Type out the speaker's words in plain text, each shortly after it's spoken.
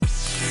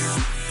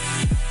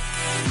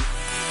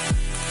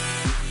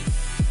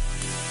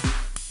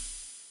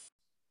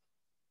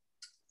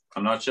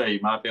not sure.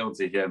 You might be able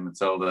to hear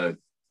Matilda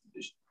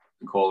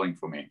calling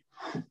for me.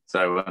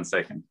 So 1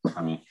 second.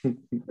 I mean,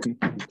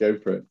 go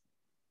for it.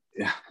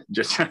 Yeah,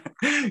 just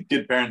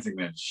good parenting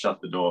then.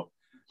 Shut the door.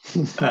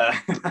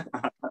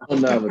 Oh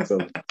no,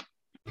 Matilda.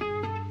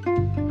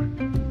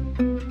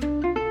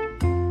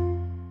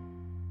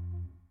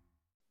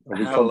 Are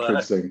we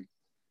conferencing?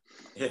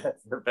 Yeah,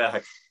 we're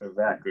back.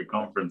 We're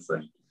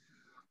conferencing.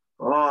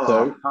 Oh,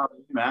 so, how are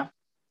you, man?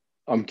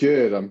 I'm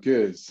good.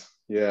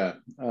 Yeah.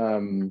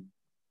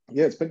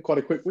 It's been quite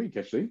a quick week,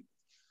 actually.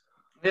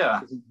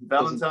 Yeah.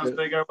 Valentine's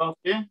Day go well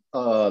for you?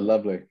 Oh,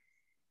 lovely.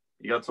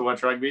 You got to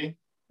watch rugby?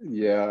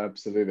 Yeah,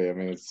 absolutely. I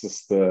mean, it's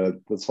just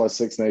that's why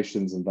Six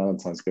Nations and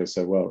Valentine's go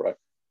so well, right?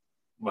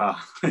 Wow.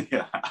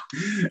 Yeah.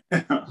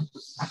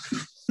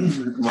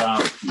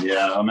 Well,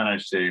 yeah, I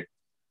managed to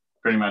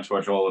pretty much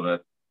watch all of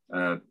it,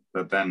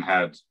 but then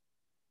had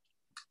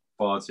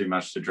far too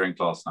much to drink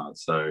last night.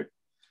 So,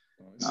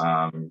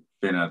 nice.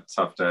 Been a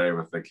tough day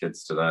with the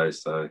kids today.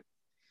 So,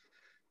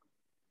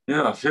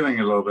 yeah, feeling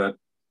a little bit.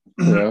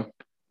 Yeah.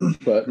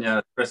 But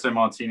yeah, espresso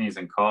martinis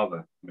and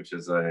cava, which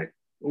is a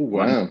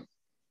wonderful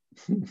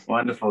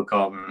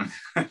cava.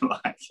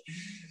 Like,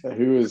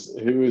 who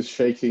was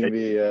shaking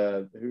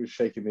the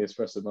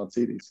espresso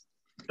martinis?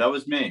 That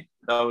was me,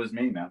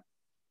 man.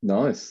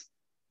 Nice.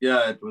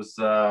 Yeah, it was.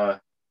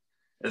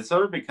 It's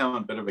sort of become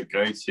a bit of a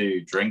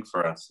go-to drink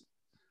for us.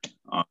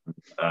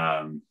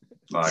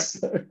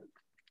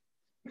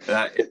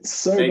 It's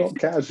so not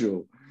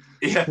casual.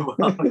 Yeah,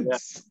 well, yeah.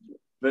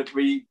 But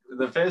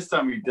the first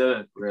time we did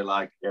it,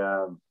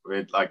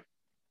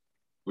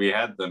 we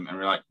had them and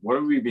we're like, what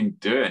have we been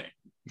doing?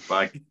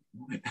 Like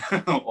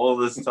all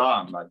this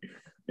time. Like,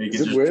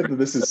 is it weird that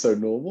this is so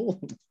normal?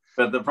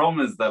 But the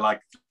problem is they're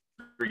like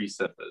 3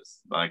 sippers.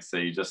 Like, so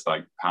you just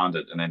like pound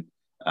it and then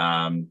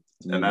and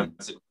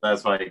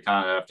that's why you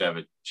kind of have to have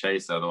a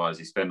chaser, otherwise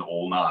you spend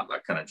all night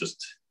like kind of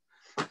just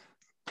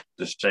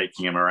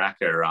shaking a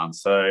maraca around.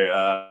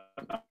 So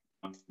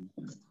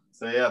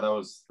yeah, that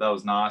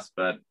was nice,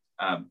 but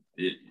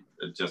it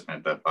just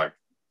meant that like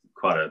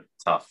quite a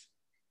tough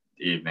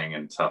evening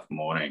and tough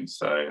morning.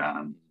 So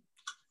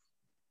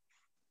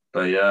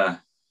but yeah,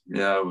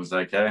 it was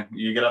okay.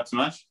 You get up to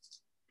much?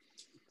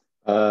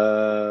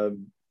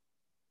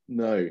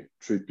 No,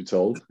 truth be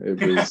told,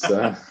 it was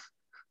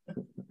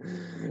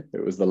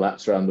it was the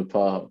laps around the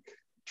park,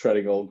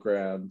 treading old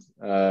ground.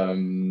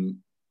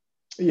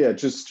 Yeah,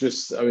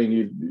 just I mean,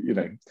 you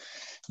know,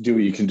 do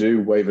what you can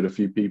do, wave at a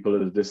few people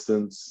at a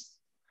distance,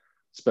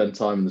 spend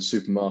time in the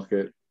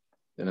supermarket,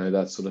 you know,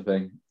 that sort of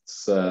thing.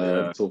 It's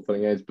all fun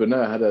and games. But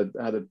no, I had a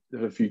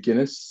few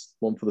Guinness,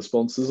 one for the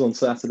sponsors on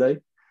Saturday.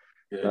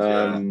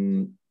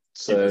 Good,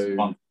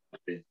 so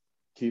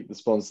keep the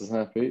sponsors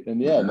happy.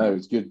 And yeah, no, it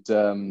was good.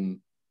 It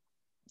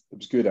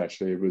was good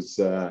actually. It was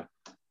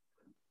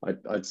I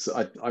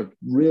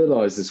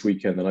realized this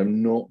weekend that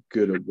I'm not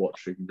good at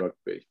watching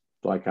rugby,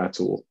 like at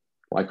all.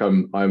 Like I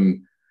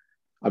mean,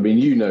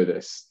 you know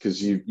this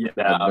because you've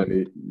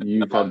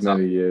had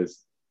many years.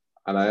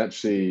 And I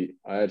actually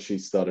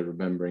started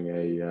remembering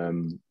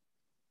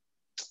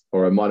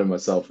or reminded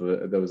myself of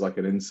it. There was like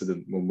an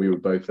incident when we were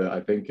both at,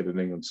 I think, at an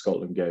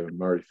England-Scotland game in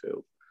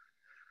Murrayfield.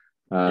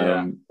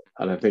 And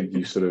I think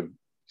you sort of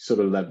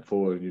leant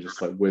forward and you're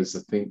just like, Wiz, I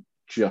think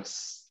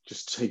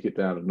just take it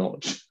down a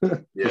notch.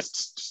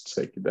 just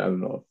take it down a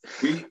notch.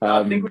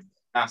 I think we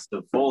asked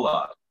the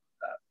fallout.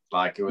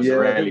 Like it was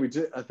really.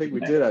 I think we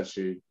did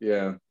actually.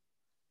 Yeah.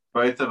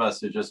 Both of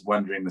us are just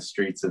wandering the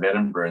streets of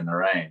Edinburgh in the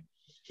rain.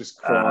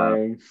 Just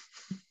crying.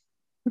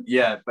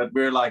 Yeah, but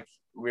we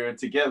were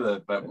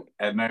together, but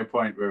at no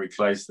point were we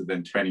closer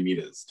than 20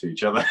 meters to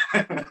each other.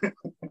 I'm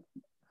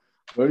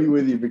only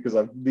with you because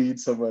I need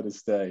somewhere to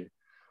stay.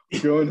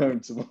 I'm going home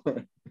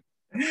tomorrow.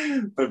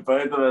 But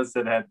both of us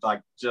had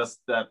like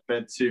just that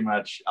bit too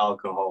much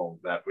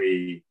alcohol that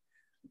we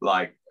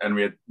like, and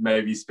we had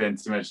maybe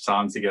spent too much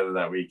time together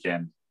that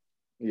weekend.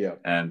 Yeah.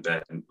 And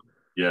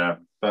yeah,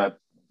 but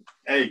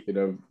hey, you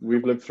know,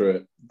 we've lived through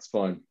it. It's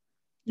fine.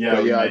 Yeah,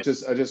 but yeah. I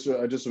just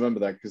remember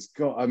that because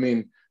God, I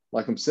mean,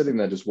 like I'm sitting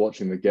there just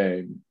watching the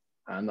game,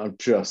 and I'm I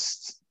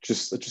just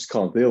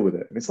can't deal with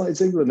it. And it's like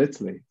it's England,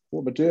 Italy.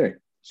 What am I doing?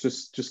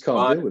 Just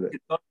can't deal with it.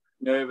 It's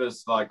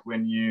nervous, like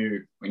when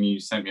you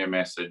sent me a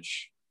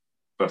message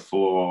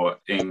before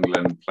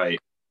England played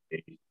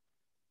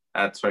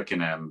at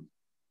Twickenham,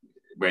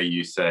 where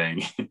you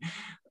saying,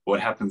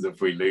 "What happens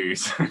if we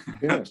lose?"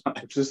 Yeah,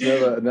 just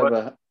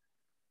never.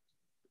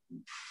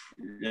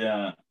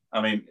 Yeah,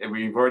 I mean,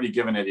 we've already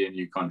given Eddie a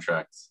new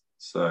contract,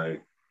 so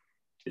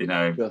you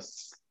know, it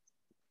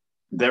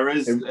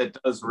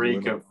does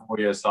reek of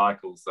 4-year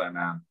cycles, though,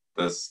 man.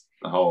 The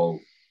whole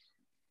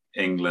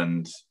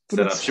England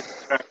setup. Should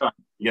we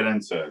get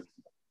into it?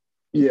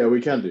 Yeah,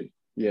 we can do.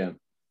 Yeah.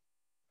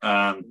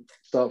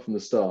 Start from the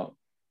start.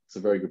 It's a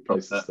very good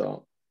place to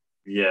start.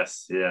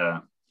 Yes,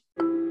 yeah.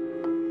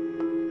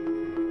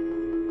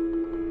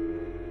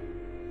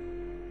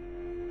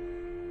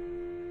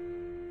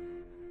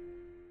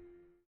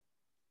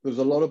 there was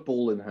a lot of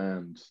ball in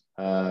hand,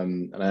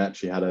 and I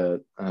actually had a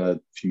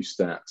few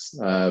stats.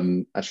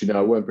 Actually, no,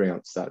 I won't bring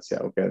out the stats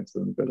yet. I'll get into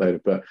them a bit later.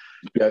 But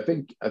yeah,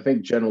 I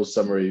think general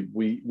summary,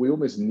 we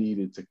almost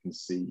needed to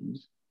concede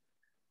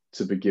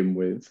to begin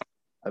with,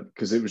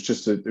 because it was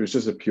just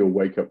a pure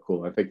wake up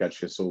call. I think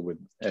actually I saw with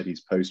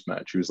Eddie's post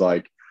match, he was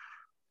like,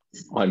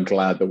 "I'm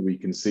glad that we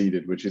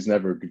conceded," which is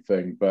never a good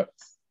thing, but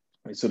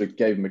it sort of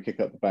gave him a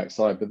kick up the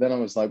backside. But then I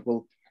was like,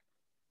 well,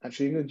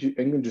 actually,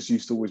 England just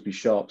used to always be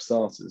sharp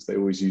starters. They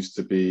always used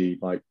to be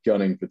like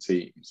gunning for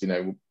teams. You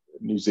know,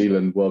 New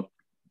Zealand World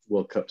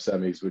Cup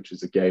semis, which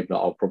is a game that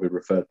I'll probably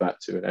refer back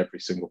to in every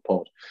single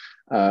pod,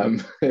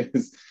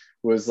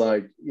 was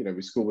like, you know,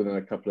 we scored within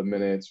a couple of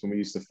minutes. When we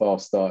used to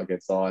fast start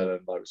against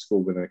Ireland, like we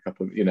scored within a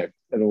couple of, you know,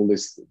 and all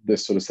this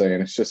sort of thing.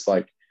 And it's just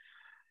like,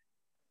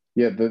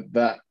 yeah,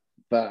 that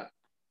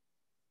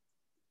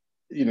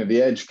you know,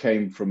 the edge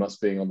came from us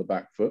being on the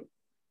back foot.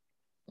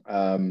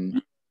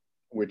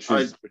 Which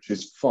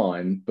is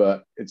fine,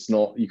 but it's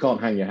not. You can't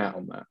hang your hat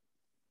on that.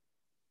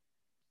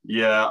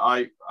 Yeah,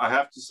 I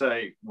have to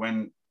say,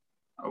 when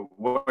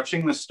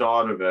watching the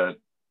start of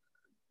it,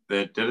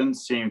 there didn't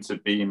seem to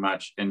be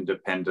much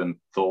independent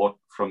thought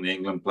from the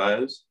England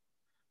players.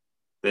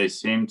 They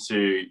seemed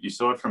to. You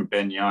saw it from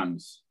Ben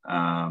Youngs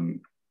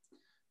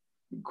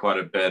quite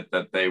a bit,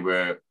 that they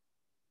were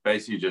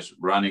basically just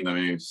running the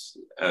moves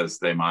as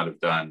they might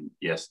have done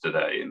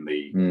yesterday in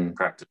the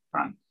practice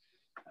run.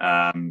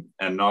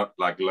 And not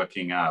like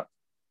looking up.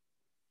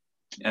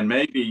 And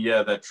maybe,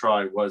 yeah, that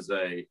try was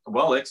a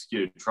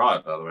well-executed try,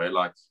 by the way.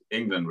 Like,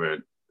 England were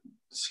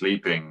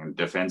sleeping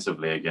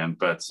defensively again,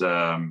 but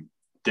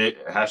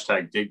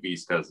hashtag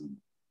Digby's cousin.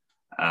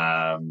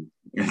 How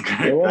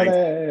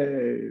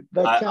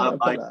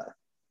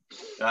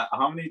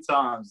many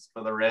times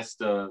for the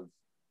rest of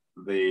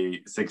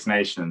the Six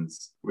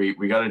Nations, we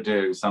got to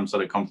do some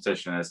sort of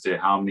competition as to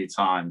how many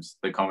times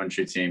the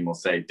commentary team will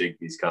say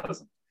Digby's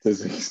cousin.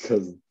 His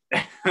cousin.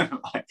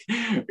 Like,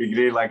 we could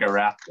do like a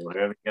raffle,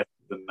 whoever gets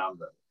the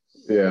number.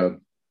 Yeah.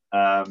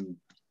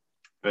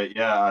 But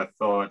yeah, I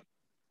thought,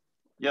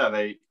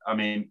 yeah,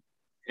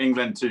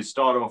 England to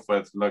start off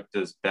with looked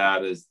as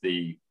bad as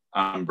the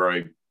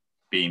Umbro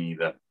beanie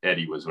that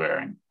Eddie was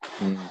wearing.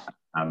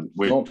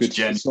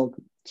 It's not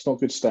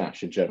good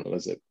stash in general,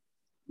 is it?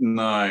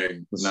 No.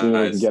 The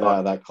sooner we can get out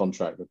of that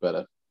contract, the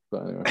better.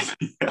 But anyway.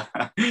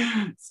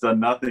 It's done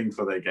nothing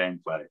for their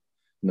gameplay.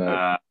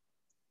 No.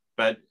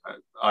 But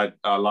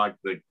I like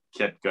the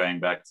kit going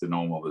back to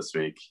normal this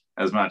week,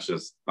 as much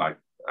as like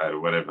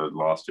whatever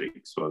last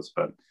week's was.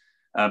 But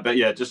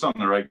yeah, just on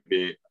the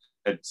rugby,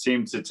 it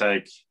seemed to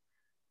take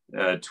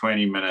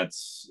 20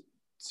 minutes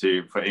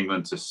for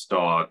England to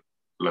start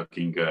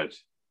looking good.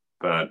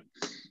 But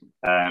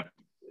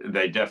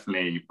they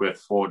definitely, with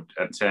Ford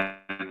at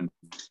 10,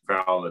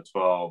 Farrell at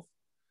 12,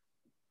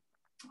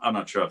 I'm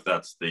not sure if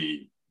that's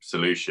the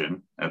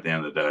solution at the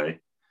end of the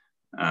day.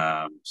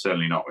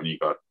 Certainly not when you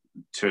got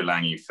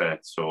Tuilagi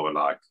fit or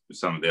like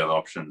some of the other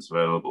options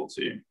available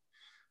to you.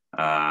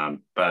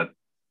 But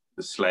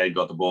Slade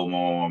got the ball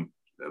more,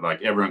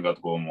 like everyone got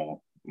the ball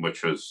more,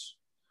 which was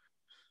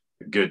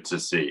good to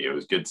see. It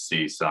was good to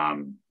see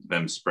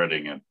them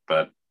spreading it.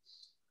 But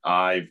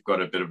I've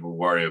got a bit of a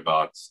worry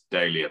about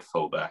Daly at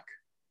fullback.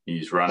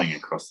 He's running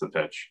across the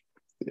pitch.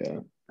 Yeah.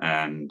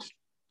 And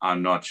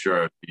I'm not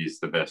sure if he's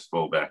the best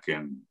fullback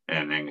in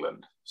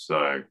England.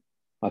 So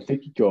I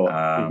think he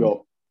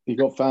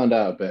got found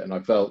out a bit, and I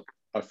felt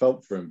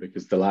for him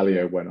because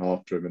Dallaglio went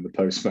after him in the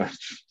post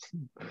match,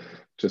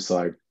 just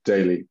like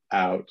Daly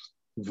out,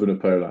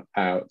 Vunipola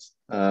out.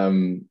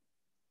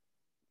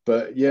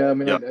 But yeah, I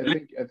mean, yeah.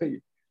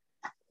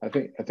 I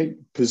think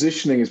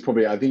positioning is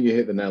probably. I think you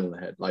hit the nail on the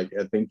head. Like,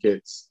 I think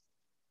it's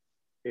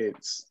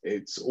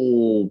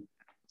all,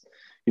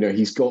 you know,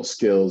 he's got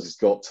skills, he's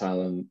got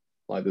talent.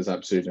 Like, there's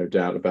absolutely no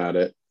doubt about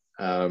it.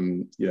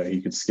 You know,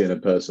 he could skin a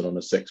person on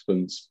a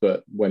sixpence,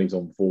 but when he's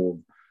on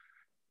form.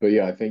 But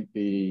yeah, I think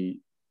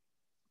he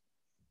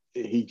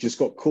just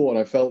got caught, and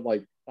I felt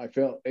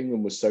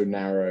England was so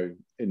narrow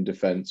in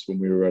defence when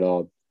we were at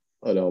our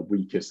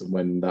weakest, and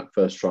when that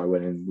first try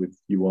went in with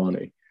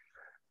Ioane.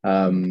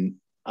 And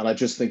I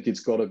just think it's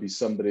got to be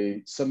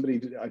somebody.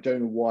 I don't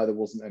know why there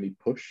wasn't any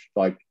push,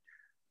 like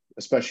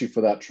especially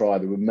for that try.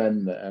 There were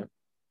men there,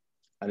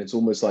 and it's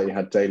almost like you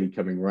had Daly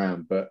coming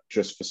around, but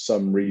just for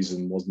some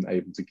reason wasn't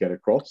able to get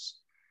across.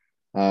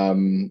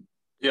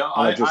 Yeah,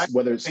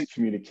 whether it's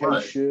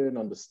communication,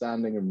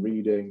 understanding, and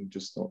reading,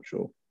 just not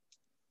sure.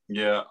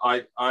 Yeah,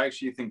 I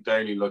actually think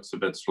Daly looks a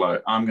bit slow.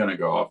 I'm going to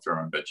go after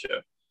him a bit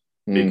here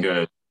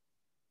because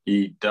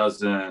he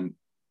doesn't,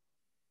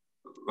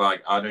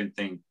 like, I don't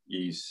think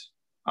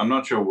I'm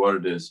not sure what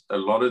it is. A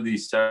lot of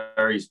these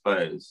series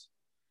players,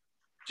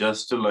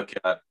 just to look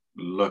a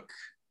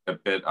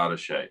bit out of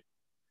shape.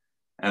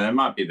 And it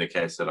might be the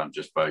case that I'm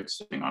just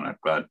focusing on it,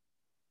 but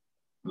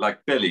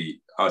like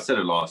Billy, I said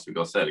it last week,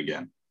 I'll say it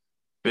again.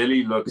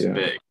 Billy looks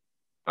big,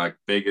 like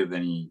bigger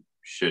than he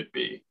should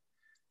be.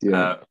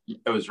 Yeah.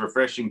 It was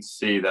refreshing to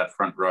see that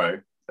front row,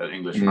 that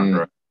English front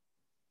row,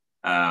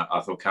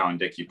 I thought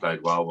Cowan-Dickie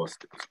played well.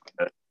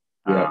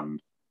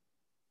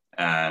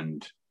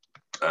 And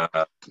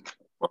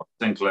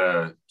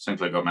Sinclair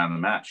got man of the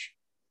match.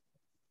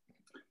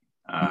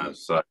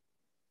 So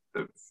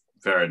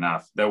fair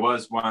enough. There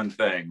was one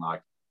thing,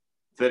 like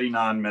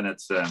 39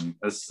 minutes in,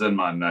 this is in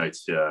my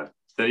notes here,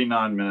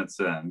 39 minutes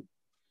in,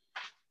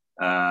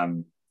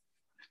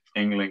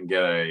 England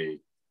get a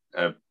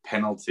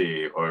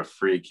penalty or a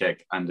free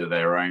kick under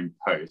their own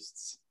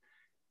posts,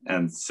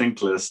 and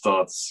Sinclair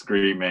starts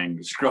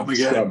screaming, "Scrum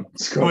again!"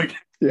 Scrum.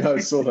 Yeah, I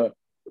saw that.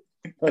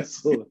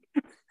 It's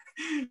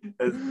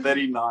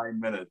 39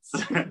 minutes.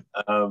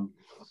 On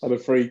a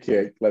free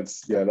kick,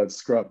 let's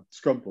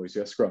scrum, boys,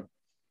 scrum.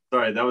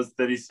 Sorry, that was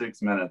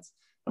 36 minutes.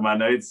 And my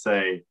notes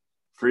say,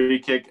 free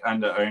kick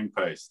under own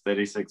post,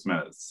 36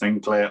 minutes.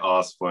 Sinclair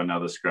asked for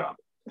another scrum. ?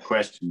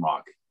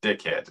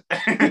 Dickhead.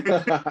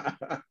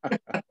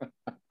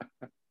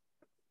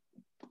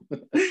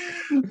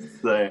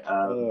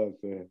 So,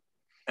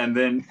 and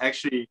then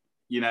actually,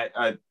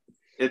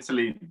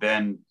 Italy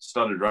then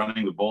started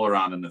running the ball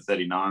around in the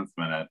 39th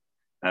minute.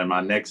 And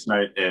my next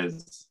note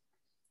is,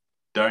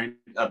 don't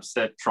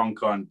upset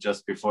Troncon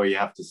just before you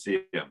have to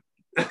see him.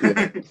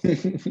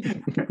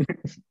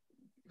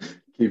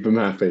 Keep him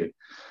happy.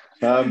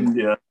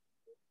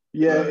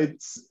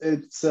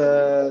 It's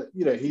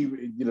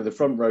the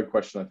front row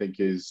question, I think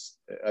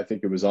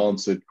it was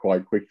answered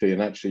quite quickly.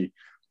 And actually,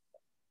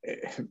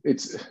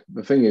 it's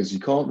the thing is, you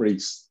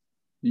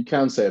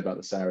can say about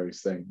the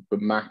Sarries thing,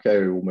 but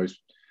Mako almost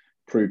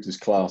proved his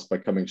class by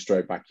coming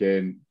straight back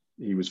in.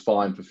 He was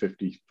fine for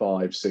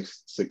 55,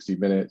 60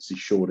 minutes. He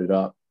shored it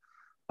up.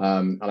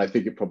 And I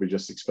think it probably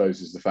just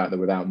exposes the fact that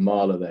without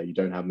Marler there, you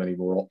don't have many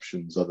more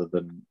options other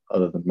than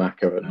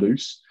Mako at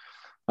loose.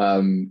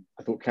 I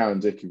thought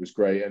Cowan-Dickie was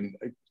great, and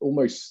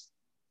almost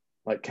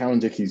like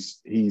Cowan-Dickie's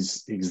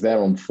he's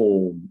there on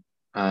form,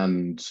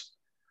 and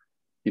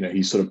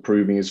he's sort of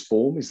proving his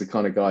form. He's the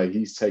kind of guy,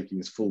 he's taking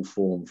his full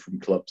form from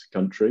club to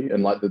country,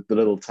 and like the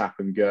little tap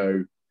and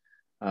go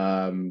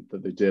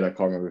that they did, I can't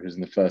remember if it was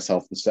in the first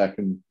half of the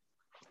second.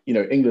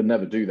 England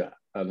never do that,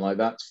 and like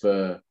that's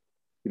for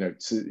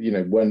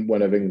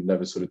whenever England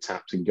never sort of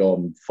tapped and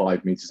gone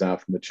 5 meters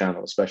out from the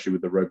channel, especially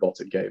with the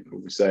robotic game that we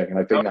were saying. And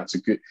I think that's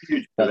a good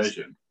huge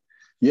collision.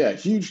 Yeah,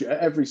 huge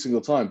every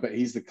single time. But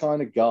he's the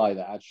kind of guy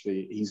that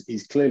actually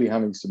he's clearly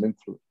having some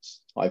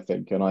influence, I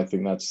think, and I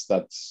think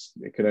that's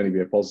it can only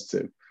be a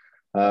positive.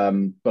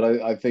 But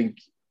I think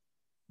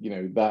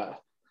that,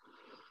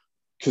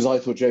 because I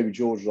thought Jamie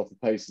George was off the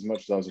pace as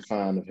much as I was a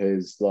fan of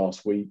his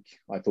last week.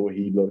 I thought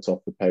he looked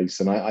off the pace.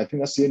 And I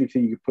think that's the only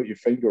thing you could put your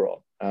finger on.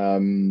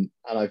 And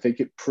I think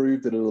it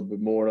proved it a little bit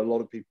more. And a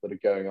lot of people that are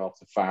going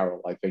after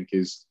Farrell, I think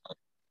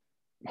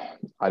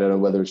I don't know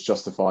whether it's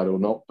justified or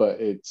not, but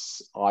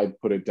I'd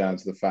put it down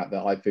to the fact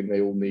that I think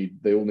they all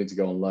need to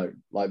go on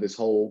loan. Like this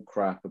whole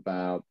crap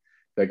about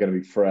they're going to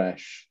be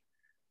fresh,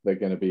 they're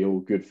going to be all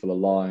good for the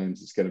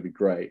Lions, it's going to be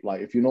great.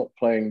 Like if you're not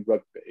playing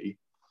rugby,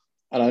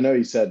 and I know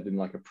he said in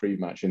like a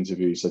pre-match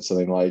interview, he said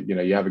something like,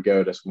 you have a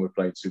go at us when we're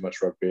playing too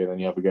much rugby, and then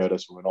you have a go at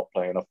us when we're not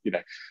playing enough,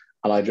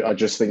 And I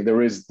just think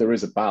there is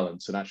a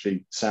balance, and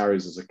actually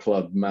Sarries as a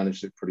club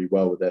managed it pretty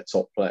well with their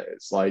top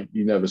players. Like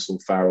you never saw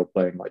Farrell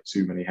playing like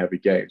too many heavy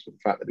games, but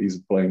the fact that he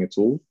isn't playing at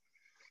all,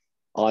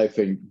 I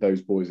think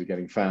those boys are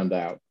getting found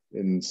out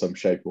in some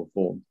shape or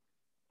form.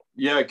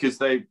 Yeah, because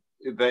they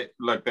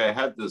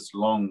had this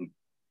long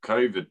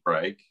COVID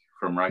break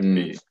from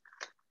rugby.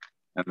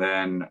 And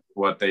then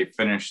they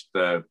finished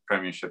the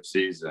premiership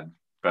season,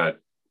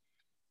 but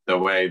the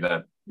way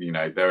that, they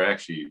were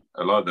actually,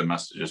 a lot of them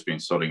must have just been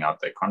sorting out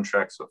their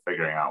contracts or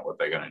figuring out what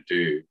they're going to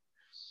do.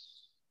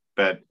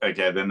 But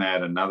okay, then they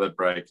had another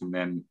break, and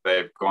then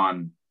they've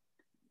had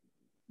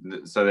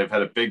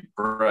a big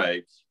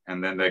break,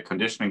 and then they're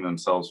conditioning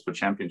themselves for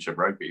championship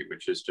rugby,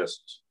 which is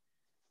just,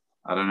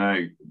 I don't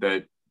know,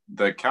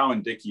 the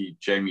Cowan-Dickie,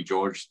 Jamie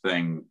George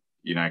thing,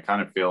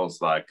 kind of feels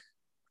like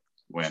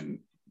when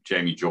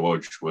Jamie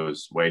George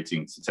was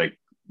waiting to take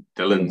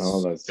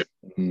Dylan's,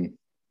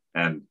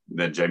 and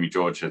then Jamie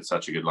George had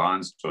such a good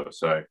Lions tour.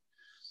 So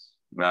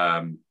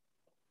I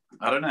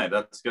don't know.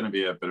 That's going to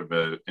be a bit of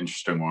an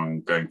interesting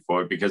one going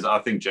forward, because I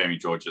think Jamie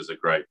George is a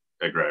great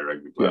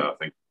rugby player. Yeah. I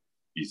think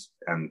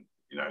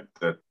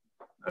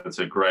that's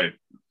a great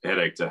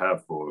headache to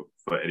have for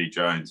Eddie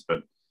Jones.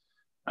 But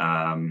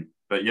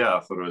yeah, I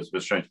thought it was a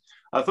bit strange.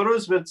 I thought it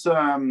was a bit.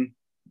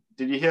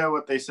 Did you hear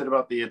what they said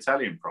about the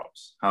Italian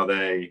props? How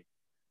they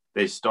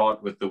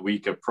start with the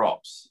weaker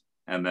props,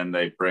 and then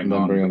they bring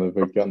on the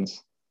big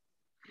guns.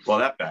 Well,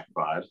 that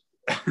backfired.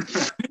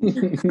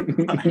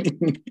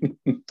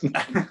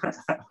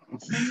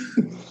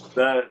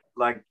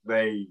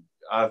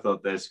 I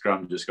thought their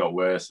scrum just got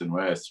worse and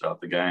worse throughout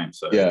the game.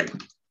 So yeah.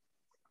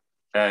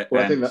 I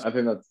think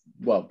that's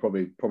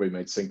probably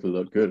made Sinclair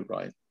look good,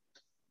 right?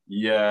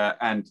 Yeah,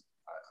 and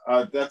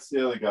that's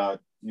the other guy.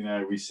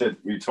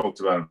 We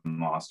talked about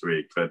him last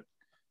week, but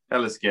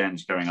Ellis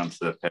Genge going onto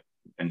the pitch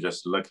and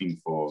just looking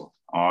for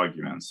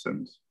arguments,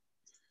 and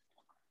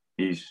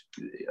he's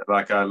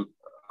like, I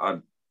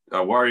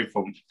I worry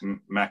for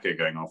Maka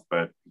going off,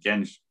 but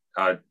Genge,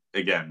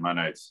 again, my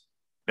notes.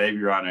 Baby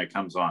Rhino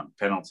comes on,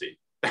 penalty.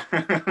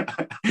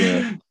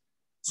 Yeah.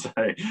 So,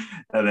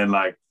 and then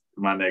like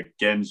my note,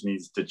 Genge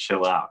needs to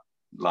chill out.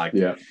 Like,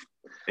 yeah,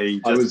 he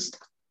just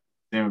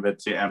seemed a bit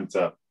too amped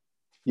up.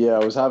 Yeah,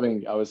 I was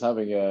having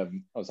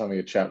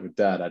a chat with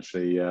Dad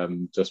actually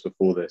just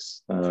before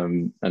this,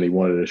 and he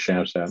wanted a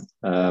shout out.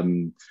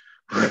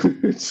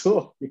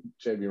 Talking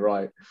Jamie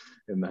Wright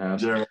in the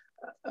house. Yeah.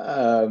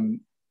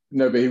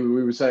 No, but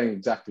we were saying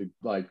exactly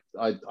like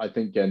I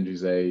think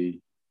Genji's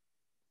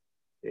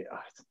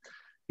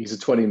he's a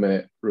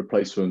 20-minute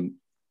replacement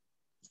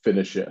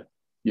finisher.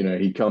 You know,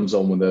 he comes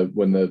on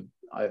when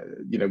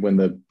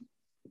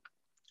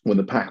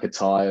the pack are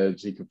tired,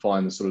 he can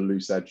find the sort of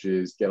loose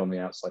edges, get on the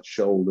outside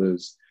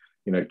shoulders,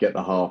 you know, get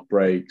the half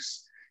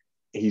breaks.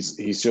 He's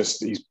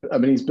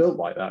built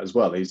like that as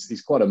well.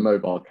 He's quite a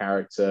mobile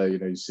character. You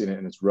know, you've seen it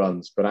in his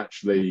runs, but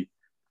actually,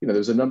 you know,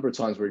 there's a number of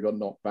times where he got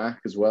knocked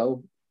back as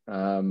well.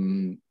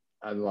 And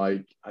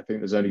like, I think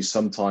there's only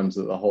sometimes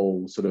that the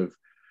whole sort of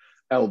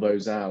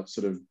elbows out,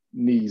 sort of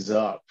knees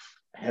up,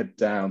 head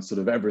down, sort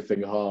of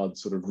everything hard,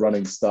 sort of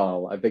running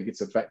style. I think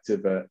it's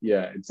effective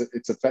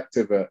it's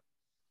effective at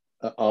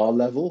our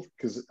level,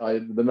 because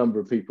the number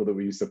of people that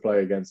we used to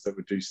play against that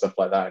would do stuff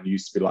like that and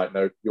used to be like,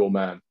 no, your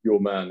man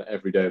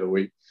every day of the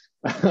week.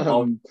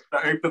 I'll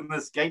open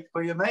this gate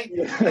for you, mate.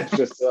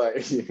 Just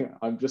like,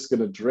 I'm just going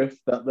to drift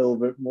that little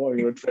bit more. I'm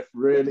going to drift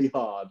really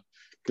hard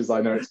because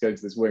I know it's going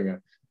to this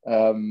winger.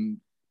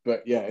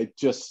 But yeah, it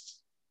just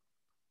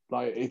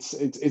like it's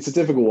a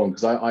difficult one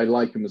because I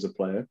like him as a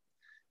player,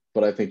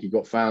 but I think he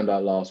got found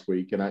out last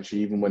week, and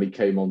actually even when he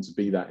came on to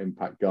be that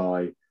impact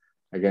guy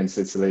against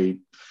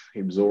Italy,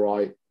 he was all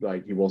right.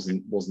 Like, he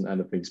wasn't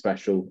anything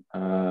special.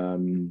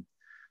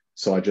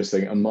 So I just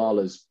think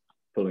Amala's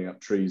pulling up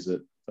trees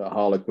at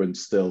Harlequin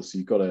still. So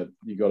you got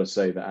to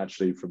say that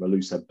actually from a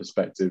loose head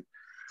perspective,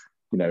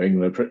 you know,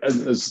 England,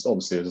 as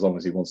obviously as long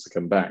as he wants to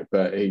come back,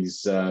 but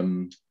he's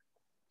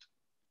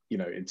you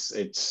know,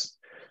 it's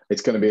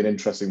going to be an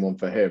interesting one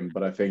for him.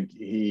 But I think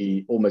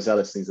he almost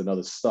Ellis needs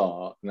another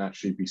start and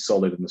actually be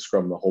solid in the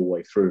scrum the whole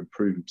way through and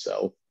prove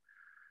himself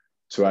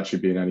to actually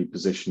be in any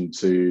position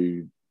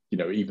to, you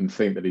know, even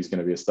think that he's going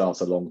to be a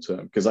starter long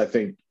term. Because I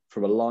think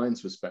from a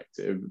Lions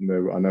perspective,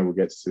 I know we'll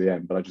get to the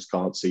end, but I just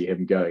can't see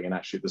him going. And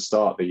actually at the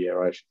start of the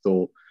year, I actually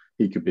thought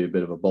he could be a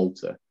bit of a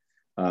bolter.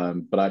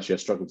 But actually I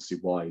struggle to see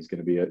why he's going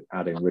to be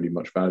adding really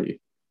much value.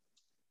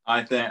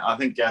 I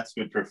think Gats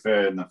would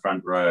prefer in the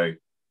front row.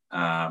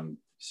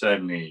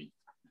 Certainly,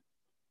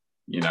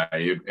 you know,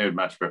 he would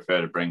much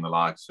prefer to bring the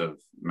likes of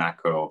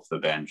Mako off the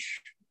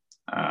bench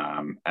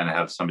and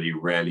have somebody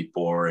really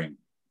boring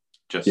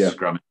just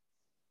scrumming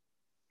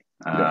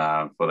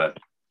for that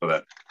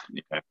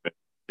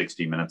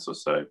 60 minutes or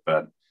so.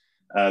 But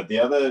the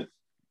other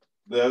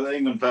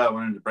England player I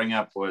wanted to bring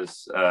up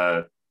was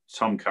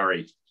Tom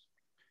Curry.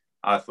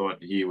 I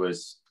thought he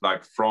was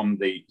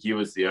he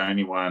was the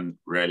only one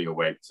really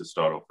awake to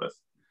start off with.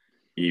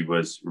 He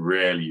was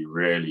really,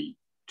 really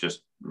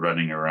just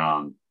running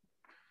around,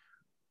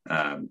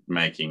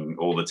 making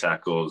all the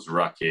tackles,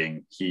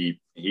 rucking.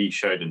 He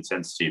showed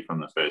intensity from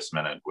the first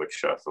minute,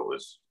 which I thought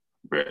was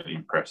really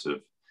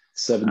impressive.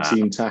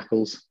 17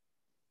 tackles.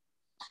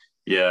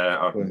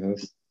 Yeah.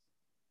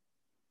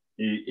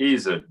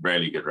 He's a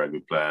really good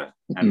rugby player.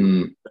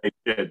 And they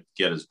should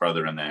get his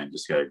brother in there and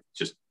just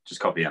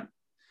copy him.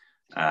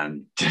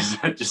 And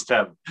just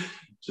have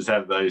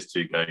those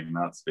two going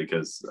nuts,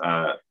 because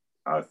I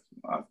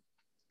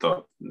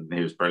thought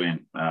he was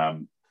brilliant.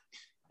 And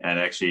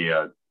actually,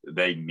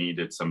 they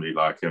needed somebody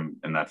like him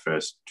in that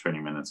first 20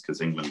 minutes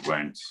because England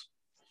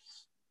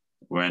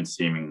weren't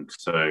seeming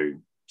so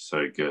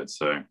good.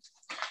 So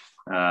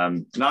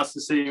nice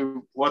to see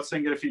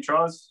Watson get a few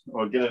tries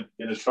or get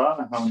a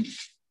try.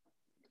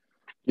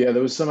 Yeah,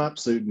 there was some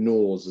absolute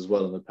gnaws as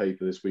well in the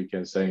paper this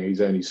weekend saying he's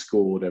only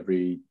scored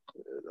every,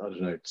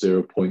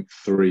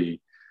 0.3.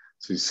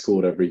 So he's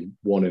scored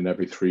one in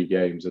every 3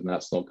 games, and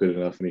that's not good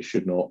enough, and he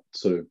should not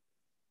sort of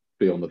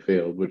be on the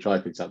field, which I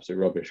think is absolute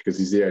rubbish, because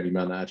he's the only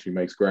man that actually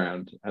makes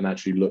ground and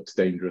actually looks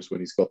dangerous when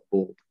he's got the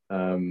ball.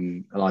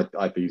 And I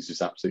think he's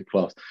just absolute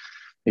class.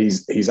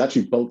 He's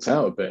actually bulked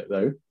out a bit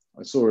though.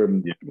 I saw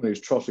him when he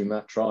was trotting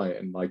that try,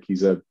 and like he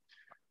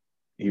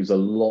was a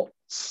lot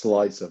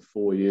slighter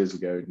 4 years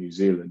ago in New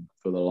Zealand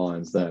for the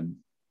Lions then,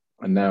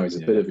 and now he's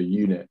a bit of a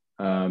unit.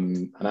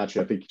 And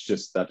actually, I think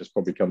that just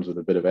probably comes with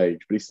a bit of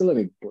age, but he's still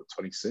only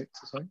 26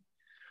 or something.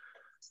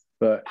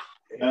 But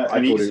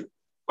and he's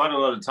quite a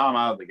lot of time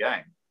out of the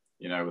game,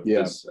 you know. With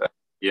this,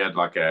 he had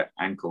like an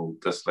ankle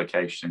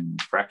dislocation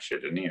fracture,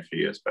 didn't he, a few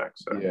years back?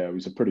 So yeah, it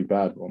was a pretty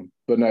bad one.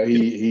 But no,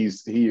 he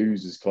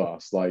oozes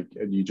class. Like,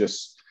 and it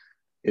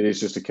is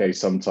just a case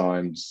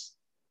sometimes.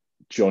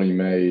 Johnny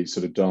May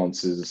sort of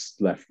dances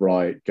left,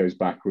 right, goes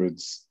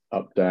backwards,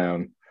 up,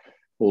 down,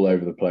 all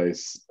over the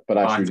place. But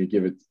actually,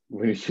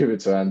 when you give it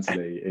to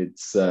Anthony,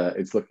 it's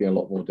looking a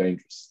lot more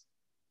dangerous.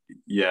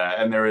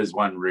 Yeah, and there is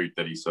one route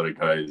that he sort of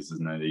goes,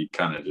 isn't it? He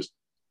kind of just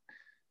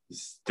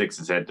sticks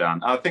his head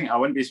down. I think I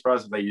wouldn't be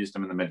surprised if they used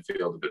him in the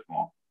midfield a bit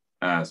more,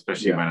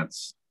 especially when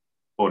it's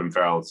Ford and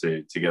Farrell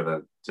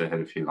together to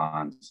hit a few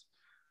lines.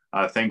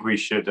 I think we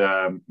should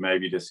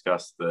maybe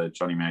discuss the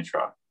Johnny May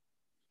try.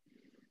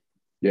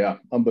 Yeah,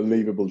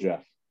 unbelievable,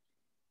 Jeff.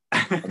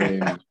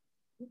 I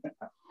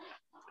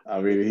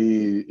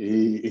mean,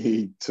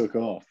 he took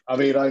off. I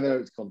mean, I know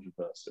it's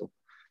controversial,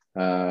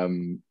 but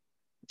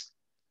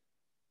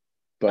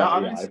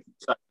no,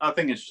 I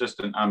think it's just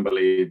an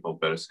unbelievable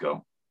bit of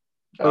skill.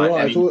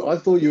 I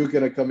thought you were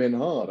going to come in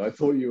hard. I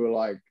thought you were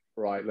like,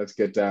 right, let's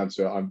get down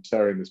to it. I'm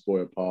tearing this boy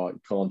apart.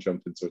 You can't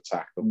jump into a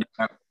tackle.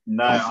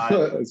 No,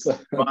 I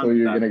thought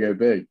you were going to go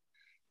big.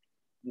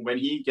 When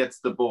he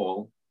gets the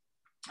ball,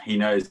 he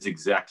knows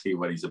exactly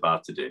what he's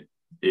about to do.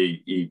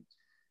 He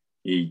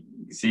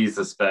sees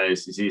the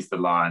space, he sees the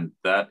line.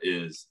 That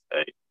is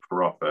a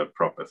proper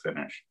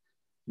finish.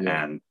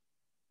 Yeah. And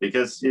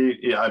because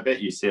I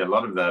bet you see a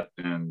lot of that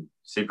in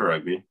Super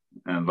Rugby,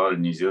 and a lot of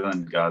New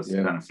Zealand guys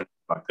kind of finish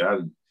like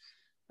that.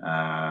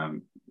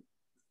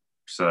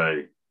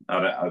 So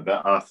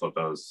I thought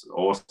that was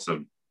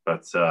awesome.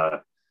 But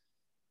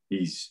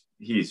he's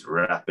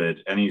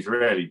rapid, and he's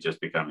really just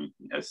becoming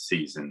a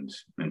seasoned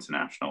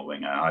international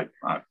winger. I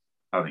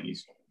think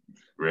he's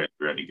really,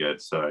 really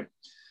good. So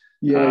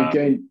yeah,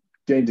 he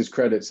gained his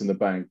credits in the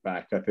bank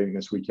back, I think,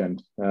 this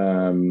weekend,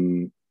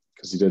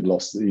 because he did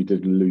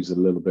lose a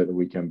little bit the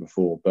weekend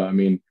before. But I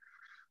mean,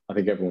 I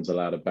think everyone's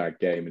allowed a bad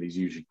game, and he's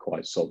usually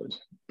quite solid.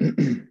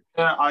 Yeah,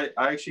 I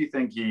actually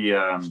think he's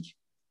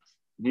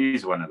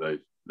one of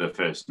the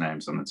first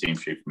names on the team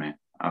sheet for me.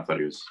 I thought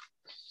he was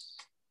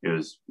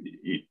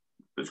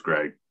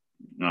great.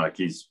 Like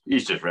he's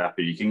just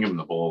rapid. You can give him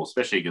the ball,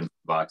 especially against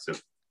the likes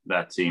of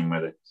that team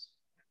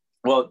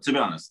well, to be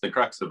honest, the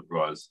crux of it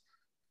was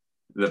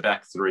the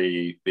back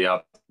three, the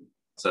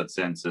outside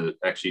centre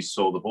actually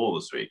saw the ball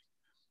this week.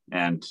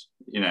 And,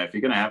 if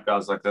you're going to have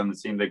guys like that on the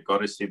team, they've got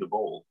to see the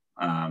ball.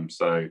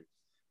 So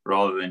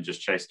rather than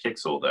just chase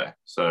kicks all day.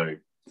 So,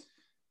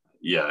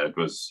 yeah, it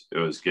was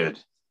good.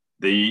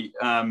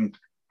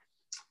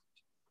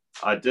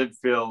 I did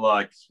feel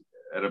like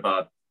at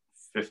about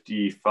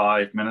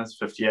 58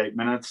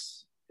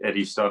 minutes,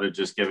 Eddie started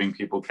just giving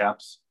people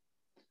caps.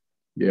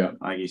 Yeah.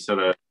 Like he sort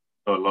of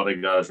saw a lot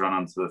of guys run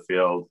onto the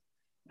field.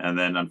 And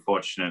then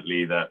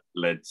unfortunately that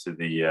led to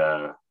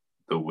the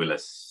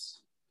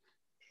Willis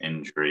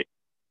injury.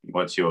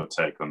 What's your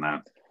take on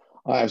that?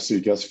 I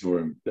absolutely gutted for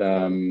him.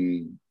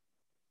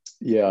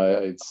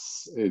 It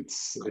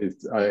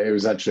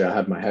was actually, I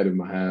had my head in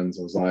my hands.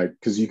 I was like,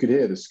 because you could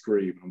hear the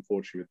scream,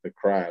 unfortunately, with the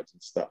crowds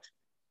and stuff.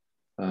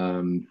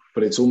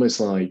 But it's almost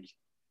like,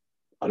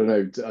 I don't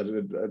know,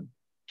 I'm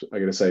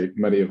going to say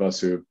many of us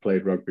who have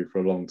played rugby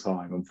for a long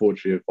time,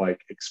 unfortunately, have like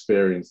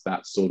experienced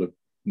that sort of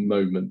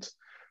moment.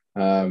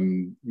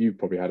 You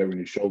probably had it when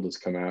your shoulders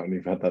come out and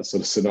you've had that sort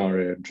of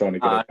scenario and trying to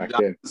get it back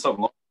in.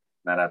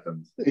 That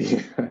happens.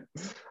 Yeah.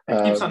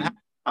 It keeps on happening.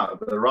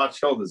 The right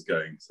shoulder's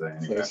going. So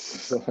anyway.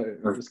 Just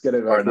get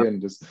it back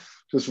in. Just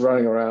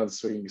running around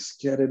swinging.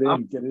 Just get it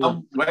in.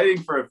 I'm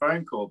waiting for a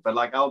phone call, but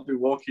like I'll be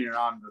walking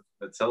around with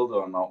Matilda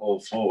on all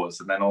fours,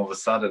 and then all of a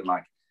sudden,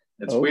 like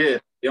it's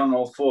weird. Be on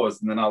all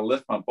fours, and then I'll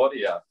lift my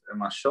body up, and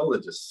my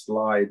shoulder just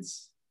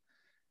slides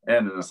in,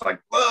 and it's like,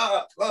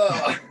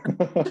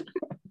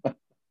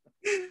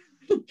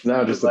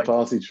 now just a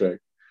party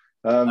trick.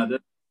 Sorry.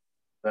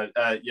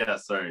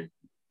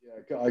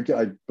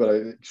 Yeah, but I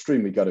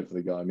extremely gutted for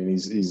the guy. I mean,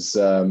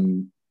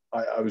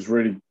 I was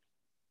really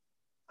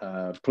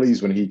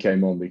pleased when he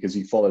came on because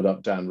he followed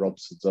up Dan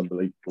Robson's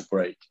unbelievable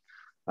break,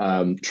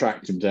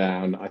 tracked him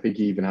down. I think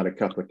he even had a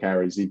couple of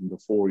carries even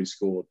before he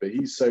scored, but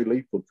he's so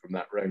lethal from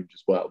that range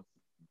as well.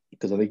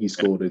 Because I think he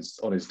scored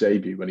on his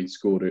debut when he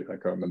scored it. I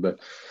can't remember. It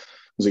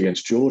was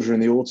against Georgia in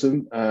the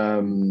autumn,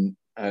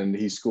 and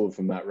he scored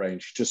from that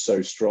range. Just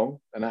so strong,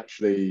 and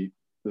actually,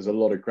 there's a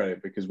lot of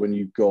credit because when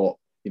you've got,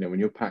 when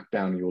you're packed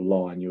down your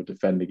line, you're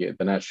defending it,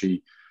 then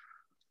actually,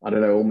 I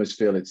don't know, almost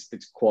feel it's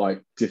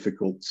quite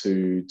difficult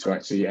to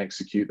actually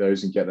execute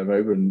those and get them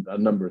over. And a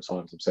number of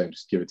times I'm saying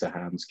just give it to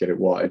hands, get it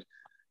wide.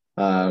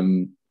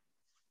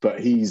 But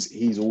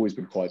he's always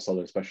been quite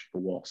solid, especially for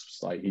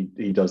Wasps. Like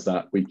he does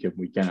that week in,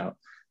 week out.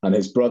 And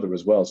his brother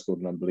as well scored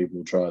an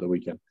unbelievable try of the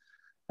weekend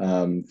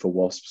for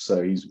Wasps.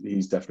 So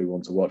he's definitely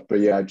one to watch.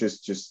 But yeah,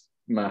 just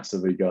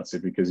massively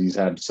gutted because he's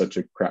had such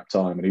a crap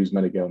time and he was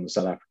meant to go on the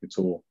South Africa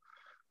tour.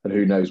 And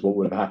who knows what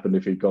would have happened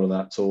if he'd gone on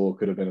that tour,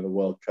 could have been at the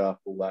World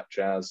Cup, all that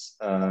jazz.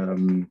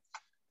 And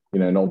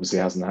obviously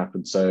hasn't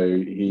happened. So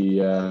he,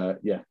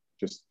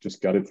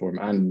 just gutted for him.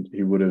 And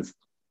he would have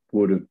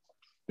been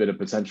a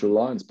potential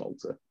Lions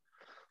bolter.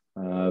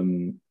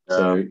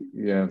 So,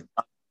 yeah.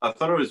 I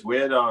thought it was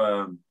weird.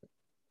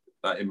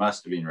 It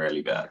must have been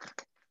really bad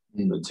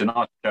to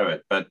not show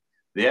it. But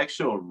the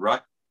actual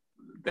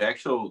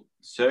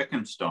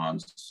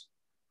circumstance,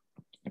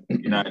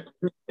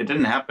 it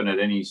didn't happen at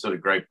any sort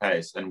of great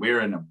pace. And we're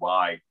in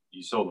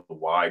you saw the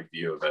wide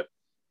view of it,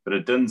 but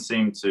it didn't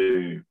seem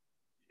to,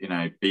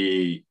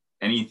 be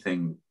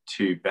anything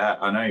too bad.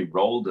 I know he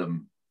rolled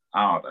him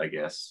out, I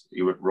guess.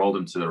 He rolled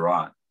him to the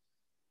right.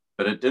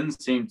 But it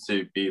didn't seem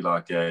to be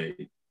like a,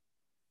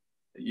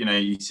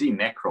 you see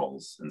neck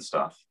rolls and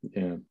stuff.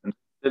 Yeah.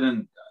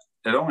 And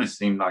it almost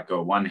seemed like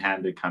a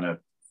one-handed kind of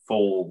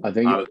fall. I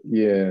think, I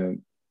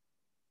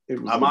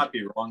might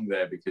be wrong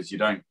there because you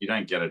don't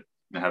get it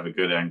have a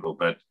good angle,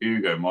 but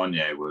Hugo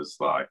Monye was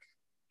like,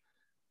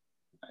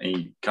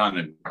 he kind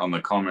of on the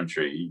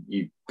commentary,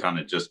 he kind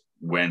of just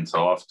went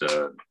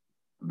after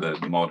the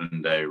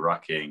modern day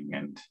rucking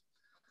and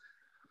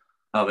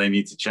how they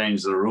need to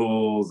change the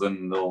rules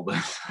and all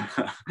this.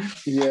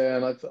 Yeah,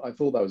 and I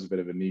thought that was a bit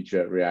of a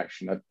knee-jerk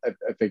reaction. I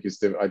think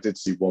I did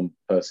see one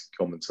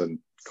person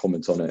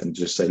comment on it and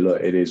just say,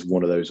 look, it is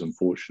one of those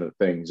unfortunate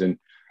things, and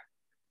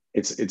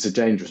it's a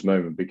dangerous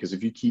moment because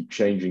if you keep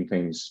changing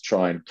things to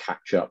try and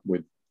catch up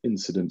with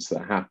incidents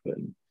that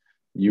happen,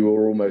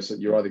 you're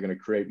either going to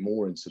create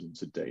more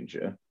incidents of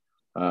danger,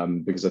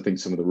 because I think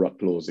some of the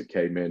ruck laws that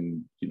came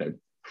in,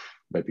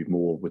 maybe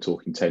more, we're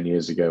talking 10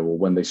 years ago, or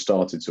when they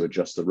started to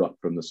adjust the ruck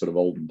from the sort of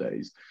olden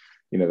days,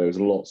 there was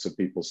lots of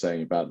people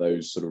saying about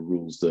those sort of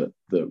rules that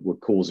were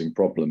causing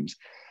problems.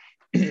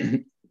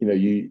 You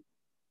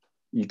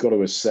got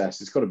to assess,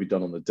 it's got to be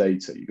done on the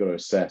data. You've got to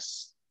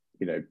assess,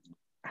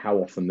 how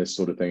often this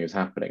sort of thing is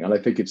happening. And I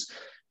think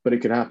but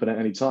it could happen at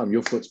any time.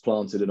 Your foot's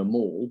planted in a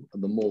mall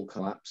and the mall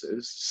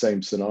collapses,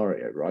 same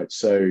scenario, right?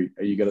 So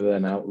are you going to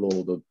then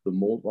outlaw the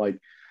mall? Like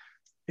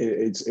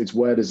it's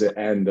where does it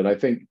end? And I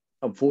think,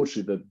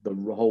 unfortunately, the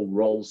whole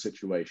role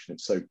situation,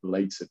 it's so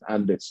blatant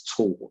and it's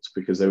taught,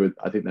 because I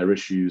think there are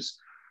issues.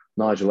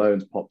 Nigel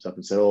Owens popped up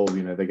and said,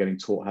 they're getting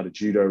taught how to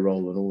judo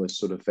roll and all this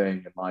sort of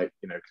thing. And why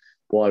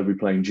are we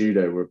playing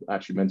judo? We're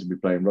actually meant to be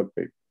playing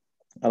rugby.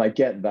 And I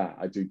get that.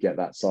 I do get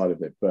that side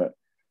of it. But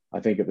I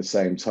think at the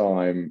same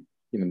time,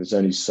 there's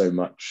only so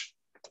much.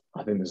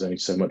 I think there's only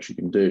so much you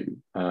can do.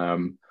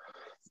 And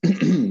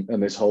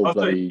this whole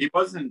bloody... He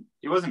wasn't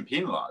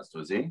penalised,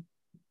 was he?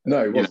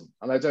 No, he wasn't.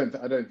 And I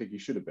don't think he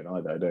should have been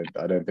either.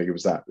 I don't think it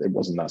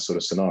wasn't that sort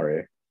of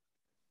scenario,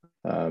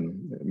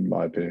 in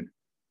my opinion.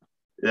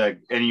 Yeah.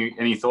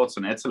 Any thoughts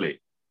on Italy?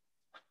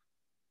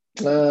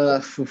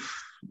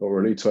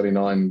 Already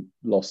 29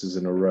 losses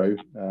in a row.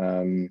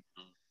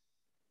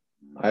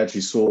 I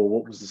actually saw,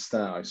 what was the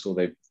stat? I saw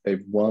they've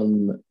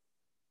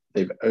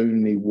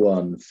only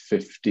won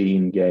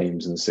 15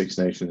 games in the Six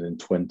Nations in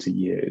 20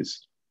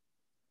 years,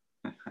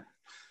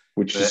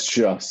 which is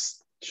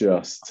just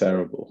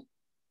terrible.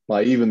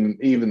 Like even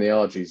the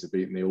RGs have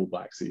beaten the All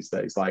Blacks these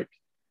days. Like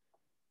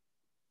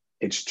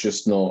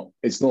it's not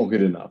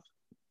good enough.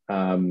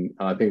 And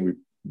I think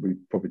we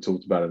probably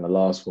talked about it in the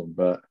last one,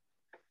 but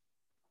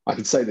I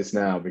can say this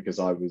now because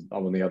I'm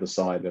on the other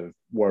side of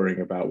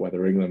worrying about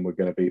whether England were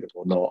going to beat them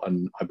or not.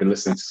 And I've been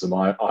listening to some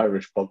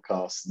Irish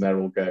podcasts, and they're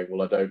all going,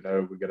 well, I don't know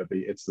if we're going to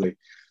beat Italy.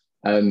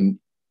 And,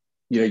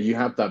 you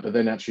have that. But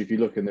then actually, if you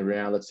look in the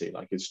reality,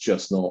 like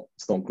it's not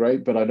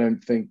great. But I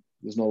don't think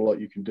there's not a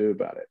lot you can do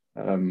about it.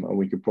 And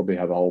we could probably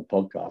have a whole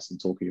podcast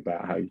and talking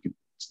about how you could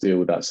deal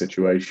with that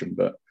situation.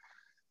 But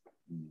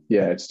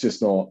yeah, it's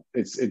just not,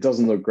 it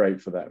doesn't look great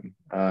for them.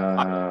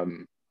 I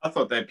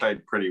thought they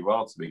played pretty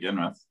well to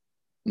begin with.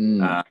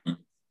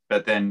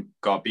 But then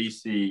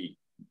Garbisi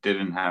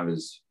didn't have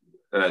his,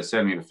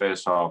 certainly the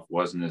first half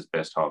wasn't his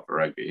best half of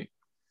rugby.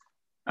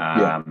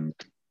 And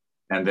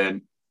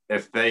then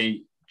if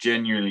they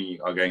genuinely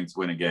are going to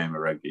win a game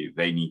of rugby,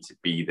 they need to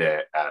be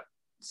there at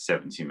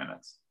 70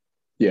 minutes.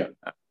 Yeah.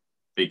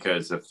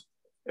 Because if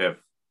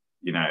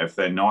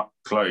they're not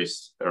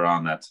close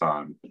around that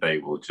time, they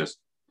will just,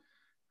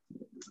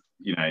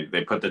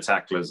 they put the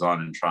tacklers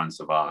on and try and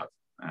survive.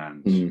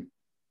 And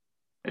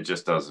it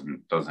just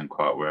doesn't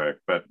quite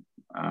work. But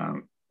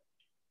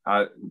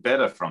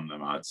better from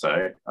them, I'd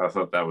say. I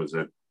thought that was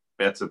a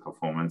better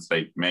performance.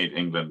 They made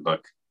England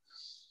look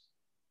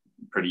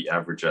pretty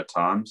average at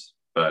times,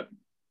 but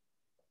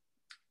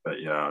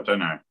yeah, I don't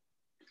know.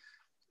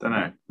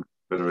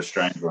 Bit of a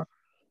strange one.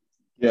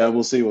 Yeah,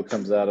 we'll see what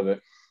comes out of it.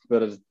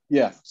 But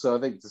yeah, so I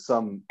think to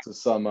sum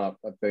up,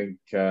 I think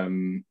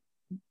probably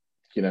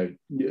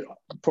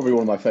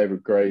one of my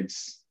favourite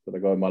grades that I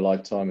got in my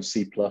lifetime, a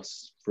C+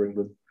 for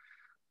England.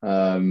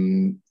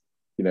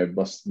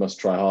 Must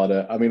try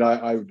harder. I mean,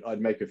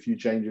 I'd make a few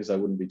changes. I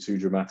wouldn't be too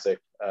dramatic.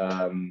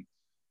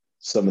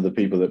 Some of the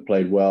people that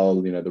played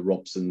well, the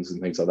Robsons and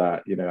things like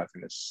that, I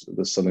think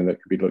there's something that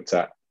could be looked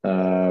at.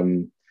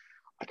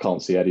 I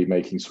can't see Eddie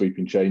making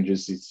sweeping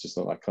changes. He's just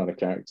not that kind of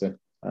character.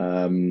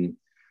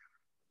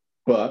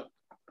 But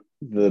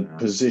the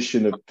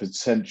position of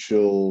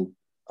potential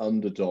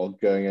underdog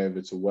going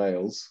over to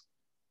Wales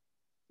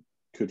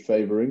could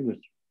favour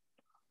England.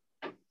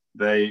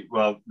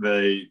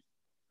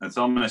 It's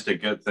almost a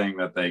good thing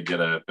that they get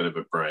a bit of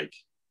a break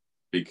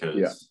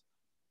because,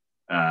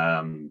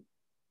 again,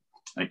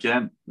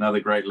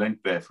 another great link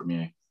there from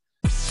you.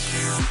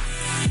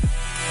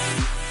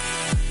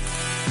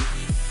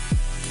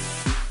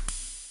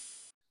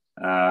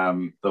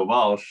 The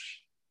Welsh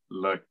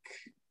look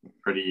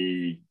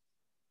pretty,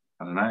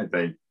 I don't know,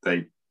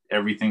 they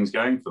everything's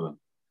going for them.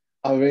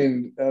 I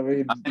mean,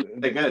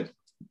 they're good.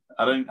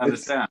 I don't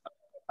understand.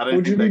 I don't.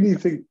 What do you mean? You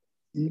think?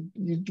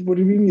 What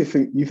do you mean? You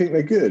think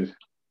they're good?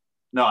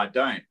 No, I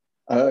don't.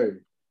 Oh,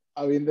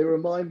 I mean, they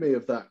remind me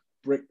of that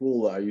brick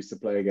wall that I used to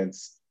play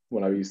against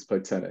when I used to play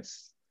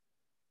tennis.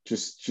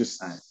 Just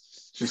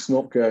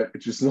not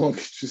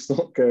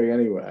going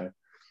anywhere,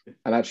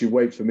 and actually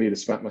wait for me to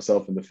smack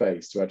myself in the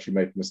face to actually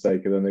make a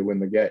mistake, and then they win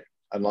the game.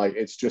 And like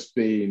it's just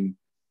been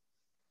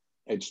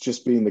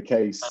the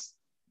case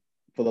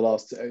for the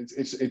last.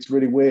 It's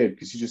really weird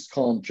because you just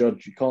can't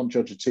judge. You can't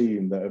judge a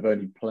team that have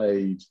only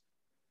played.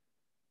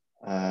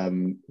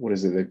 What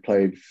is it? They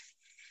played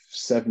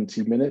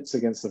 70 minutes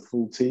against the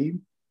full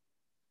team.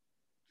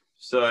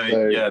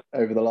 So yeah,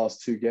 over the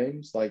last two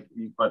games, but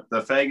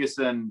the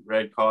Ferguson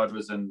red card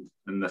was in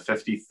the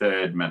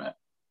 53rd minute.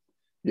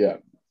 Yeah,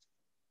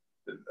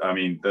 I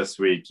mean, this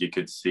week you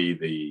could see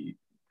the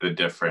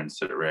difference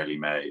that it really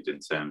made in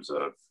terms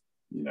of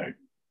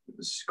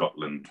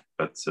Scotland,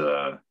 but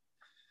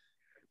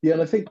yeah,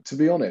 and I think to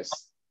be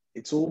honest,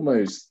 it's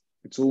almost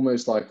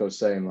like I was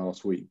saying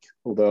last week.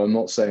 Although I'm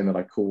not saying that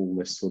I call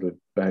this sort of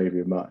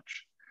behaviour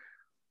much,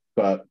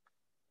 but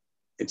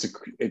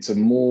it's a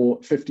more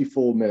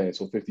 54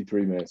 minutes or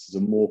 53 minutes is a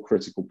more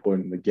critical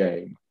point in the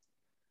game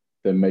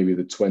than maybe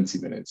the 20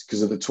 minutes.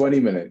 Because at the 20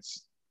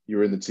 minutes,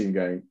 you're in the team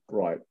going,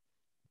 right,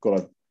 got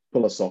to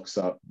pull our socks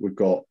up. We've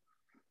got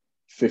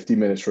 50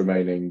 minutes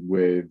remaining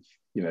with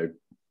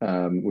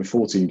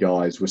 14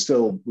 guys. We've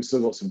still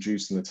got some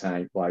juice in the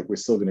tank. Like we're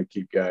still going to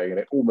keep going. And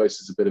it almost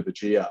is a bit of a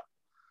G up.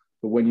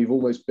 But when you've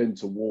almost been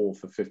to war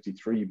for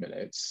 53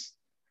 minutes,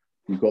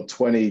 you've got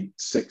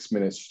 26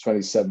 minutes,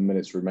 27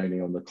 minutes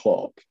remaining on the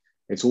clock.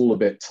 It's all a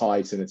bit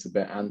tight and it's a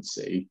bit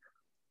antsy.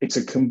 It's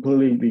a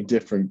completely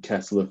different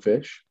kettle of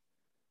fish.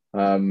 You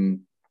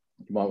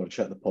might want to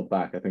check the pod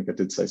back. I think I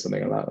did say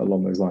something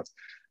along those lines.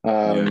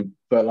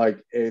 But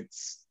like and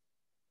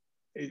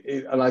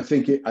I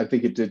think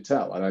it did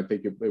tell. And I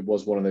think it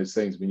was one of those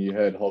things when you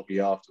heard Hogley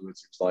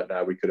afterwards, it's like,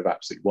 no, we could have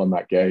absolutely won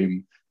that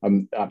game.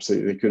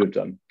 Absolutely, they could have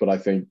done. But I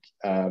think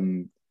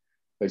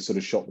they sort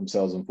of shot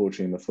themselves,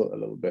 unfortunately, in the foot a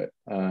little bit.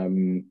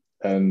 And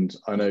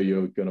I know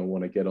you're going to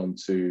want to get on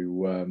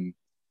to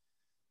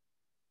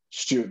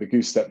Stuart the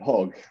Goose Step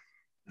Hog.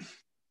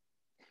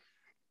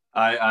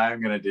 I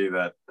am going to do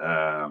that.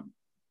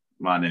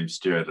 My name's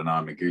Stuart and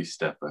I'm a goose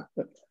stepper.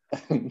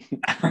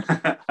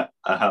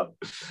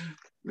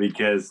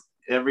 Because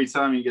every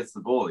time he gets the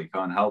ball, he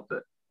can't help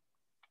it.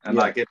 And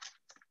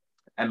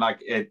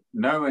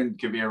no one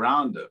could be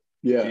around him.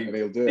 Yeah, and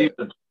he'll do it.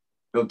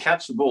 He'll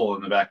catch the ball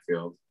in the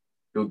backfield,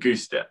 he'll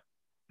goose step,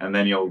 and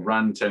then he'll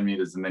run 10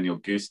 meters and then he'll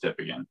goose step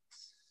again.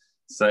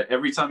 So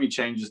every time he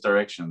changes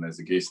direction, there's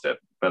a goose step.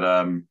 But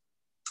I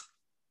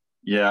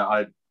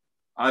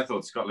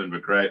thought Scotland were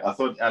great. I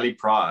thought Ali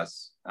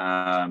Price,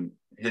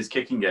 his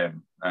kicking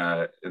game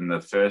in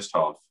the first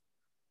half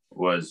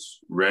was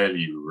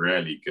really,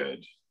 really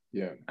good.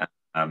 Yeah.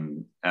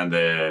 And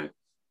their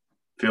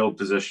field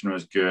position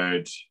was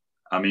good.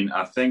 I mean,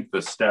 I think the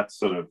stats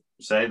sort of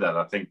say that.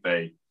 I think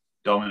they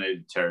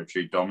dominated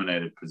territory,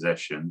 dominated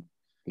possession.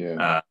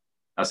 Yeah.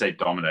 I say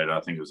dominated.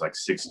 I think it was like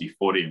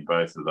 60-40 in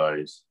both of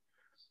those.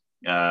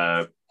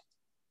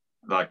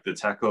 Like the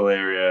tackle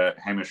area,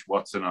 Hamish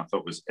Watson, I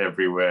thought was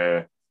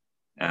everywhere.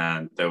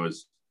 And there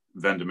was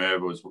Van der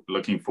Merwe was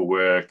looking for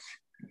work.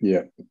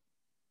 Yeah.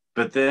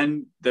 But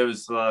then there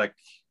was I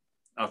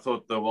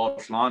thought the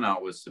Welsh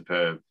line-out was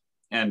superb.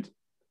 And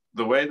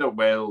the way that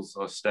Wales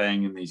are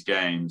staying in these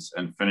games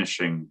and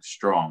finishing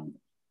strong,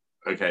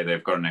 okay,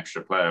 they've got an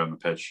extra player on the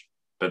pitch,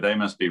 but they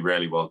must be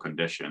really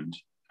well-conditioned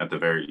at the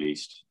very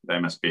least. They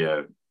must be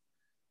a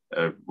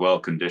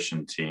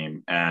well-conditioned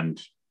team.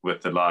 And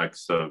with the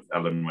likes of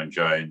Alan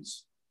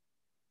Wynne-Jones,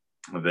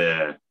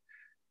 their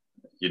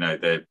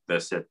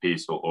set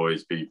piece will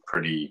always be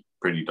pretty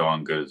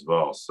darn good as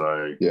well.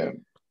 So yeah.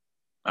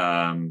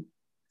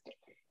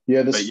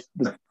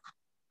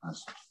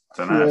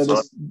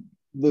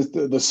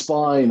 The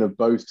spine of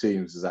both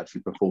teams is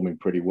actually performing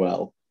pretty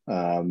well.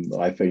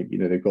 I think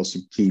they've got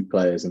some key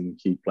players in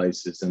key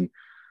places, and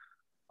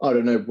I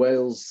don't know,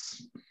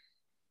 Wales.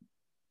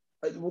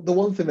 The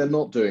one thing they're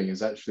not doing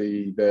is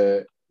actually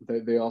they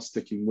are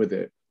sticking with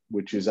it,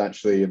 which is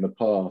actually in the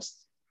past.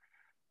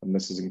 And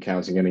this isn't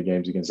counting any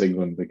games against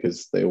England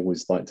because they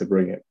always like to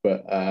bring it,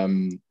 but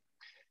in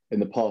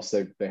the past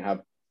they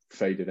have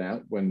faded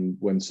out when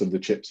sort of the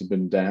chips have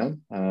been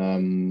down,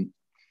 and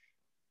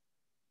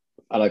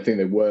I think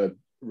they were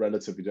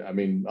relatively. I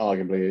mean,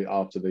 arguably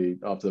after the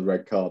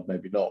red card,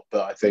 maybe not,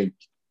 but I think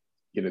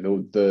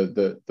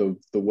the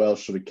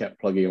Welsh sort of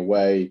kept plugging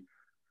away,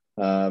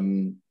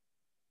 and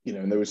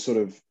there was sort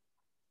of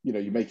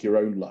you make your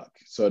own luck.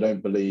 So I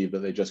don't believe that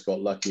they just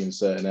got lucky in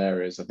certain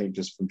areas. I think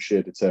just from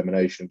sheer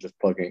determination, just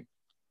plugging,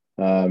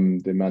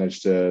 they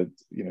managed to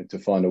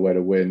find a way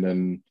to win,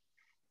 and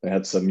they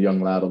had some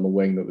young lad on the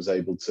wing that was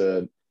able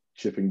to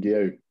chip and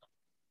go.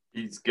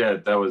 He's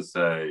good. That was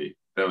a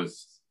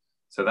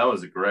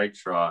great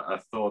try. I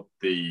thought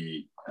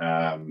the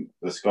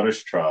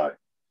Scottish try,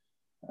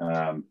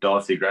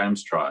 Darcy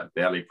Graham's try,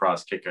 the Ali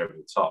Price kick over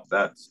the top.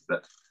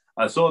 I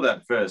I saw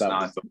that first, and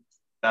I was, thought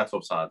that's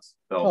offsides.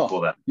 Oh,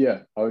 for that. Yeah,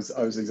 I was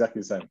exactly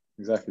the same.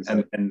 Exactly the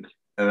same. And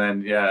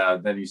then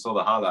then you saw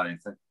the highlight and you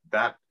think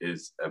that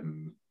is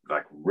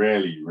like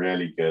really,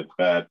 really good.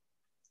 But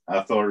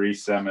I thought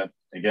Reece Emmett,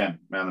 again,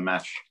 man of the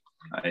match.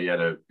 He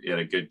had a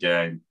good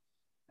game.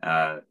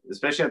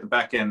 Especially at the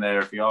back end there,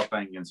 if you are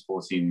playing against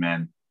 14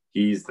 men,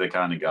 he's the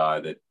kind of guy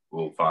that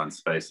will find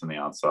space on the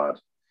outside.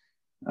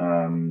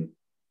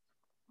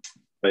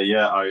 But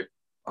yeah,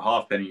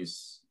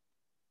 Halfpenny's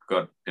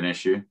got an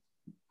issue.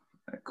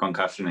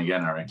 Concussion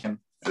again, I reckon.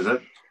 Is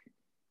it?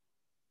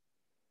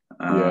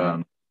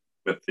 Yeah.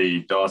 With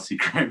the Darcy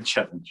Graham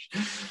challenge.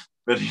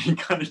 But he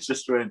kind of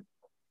just went,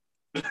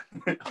 he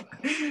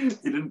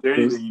didn't do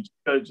anything. He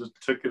kind of just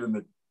took it in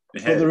the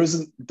head.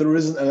 But there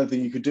isn't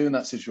anything you could do in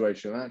that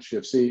situation. Actually,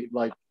 I've seen,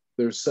 like,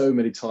 there's so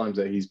many times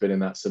that he's been in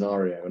that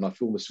scenario, and I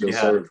almost feel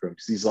sorry for him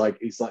because he's like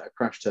a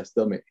crash test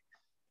dummy.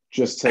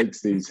 Just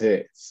takes these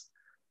hits.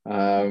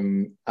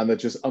 And they're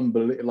just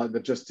unbelievable, like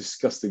they're just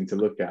disgusting to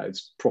look at.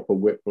 It's proper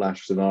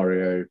whiplash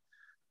scenario,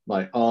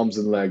 like arms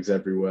and legs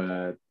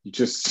everywhere. You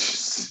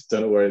just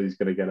don't know where he's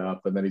going to get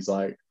up, and then he's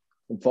like,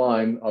 "I'm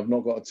fine. I've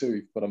not got a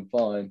tooth, but I'm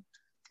fine."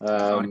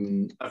 I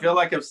feel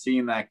like I've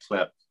seen that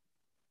clip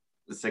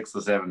 6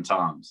 or 7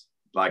 times,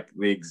 like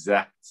the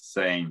exact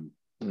same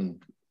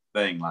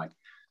thing, like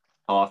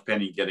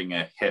Halfpenny getting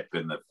a hip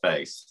in the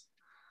face.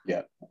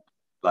 Yeah,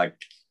 like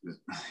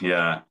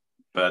yeah.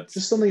 But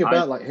just something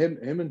about like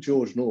him and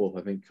George North,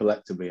 I think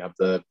collectively have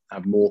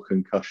more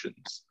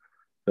concussions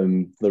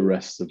than the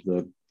rest of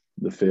the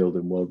field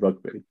in world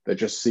rugby. They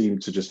just seem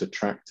to just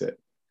attract it.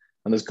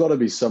 And there's got to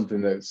be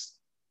something that's,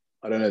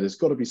 I don't know, there's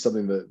got to be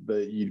something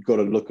that you've got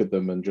to look at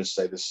them and just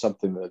say there's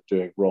something they're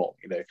doing wrong.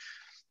 You know,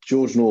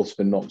 George North's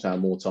been knocked out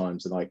more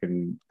times than I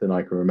can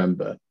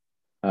remember.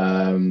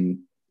 And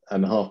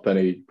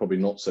Halfpenny probably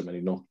not so many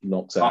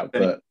knocked out,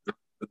 but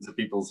to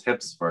people's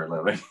hips for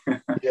a living.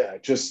 Yeah,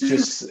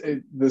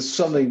 there's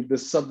something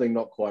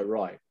not quite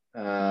right.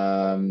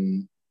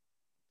 So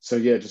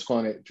yeah, just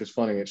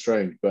finding it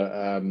strange,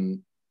 but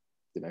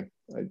you know,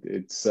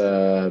 it's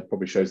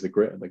probably shows the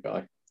grit of the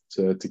guy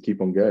to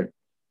keep on going.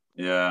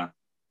 Yeah,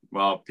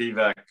 well,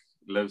 Pivac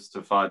lives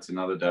to fight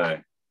another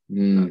day.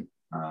 Do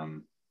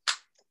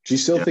you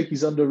still think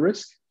he's under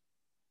risk?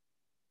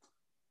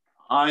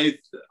 I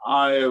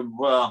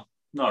well,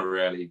 not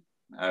really.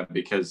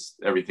 Because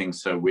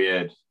everything's so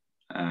weird,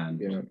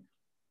 and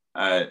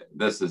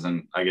this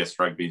isn't, I guess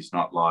rugby's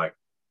not like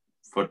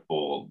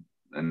football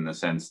in the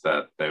sense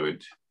that they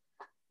would,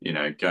 you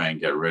know, go and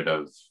get rid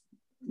of,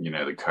 you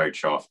know, the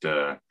coach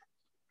after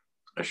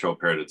a short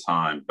period of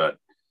time. But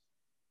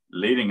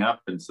leading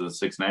up into the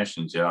Six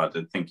Nations, I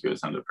did think he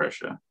was under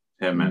pressure,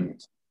 him.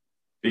 And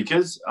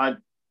because I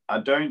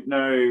don't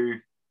know,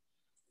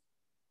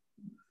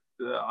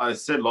 I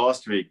said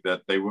last week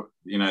that they were,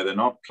 you know, they're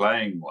not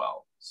playing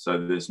well.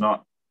 So there's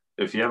not,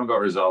 if you haven't got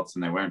results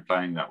and they weren't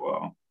playing that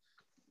well,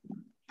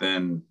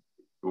 then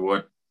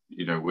what,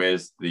 you know,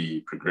 where's the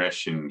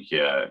progression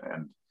here?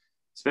 And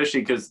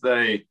especially because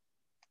they,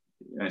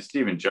 you know,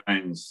 Stephen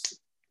Jones,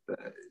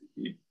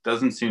 he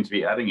doesn't seem to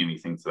be adding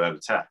anything to that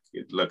attack.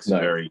 It looks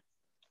it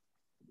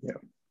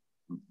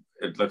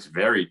looks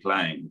very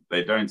plain.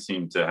 They don't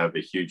seem to have a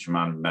huge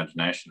amount of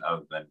imagination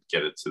other than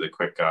get it to the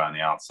quick guy on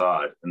the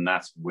outside. And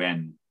that's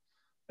when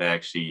they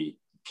actually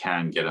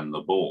can get him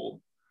the ball.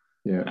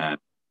 Yeah. And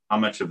how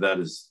much of that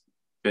is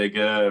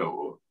bigger,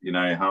 or, you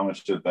know, how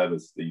much of that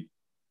is the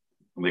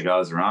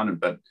guys around him?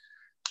 But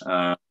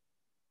I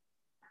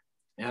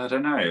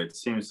don't know. It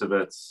seems a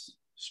bit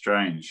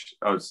strange.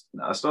 I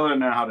still don't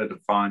know how to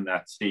define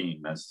that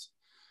team as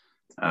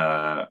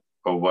or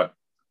what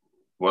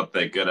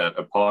they're good at,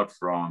 apart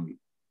from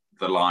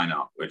the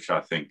lineup, which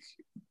I think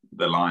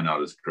the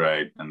lineup is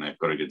great, and they've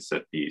got a good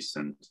set piece.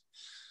 And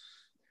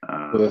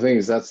well, the thing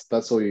is,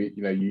 that's all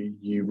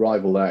you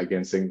rival that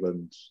against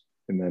England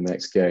in their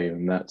next game,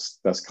 and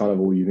that's kind of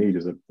all you need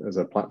as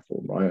a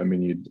platform, right? I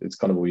mean, it's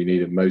kind of all you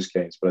need in most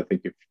games. But I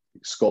think if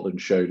Scotland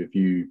showed if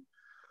you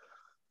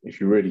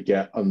really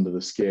get under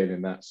the skin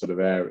in that sort of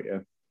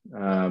area,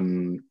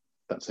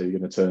 that's how you're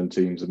going to turn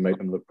teams and make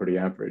them look pretty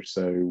average.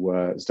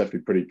 So it's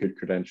definitely pretty good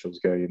credentials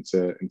going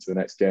into the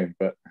next game.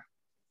 But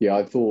yeah,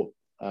 I thought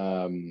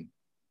I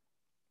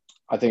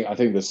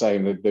think the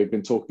same. They've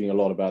been talking a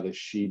lot about this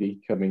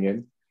Sheedy coming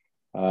in.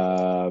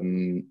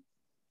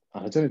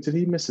 I don't know, did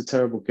he miss a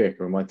terrible kick,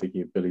 or am I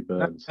thinking of Billy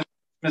Burns? He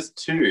missed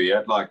 2.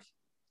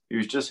 He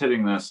was just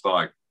hitting this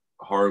like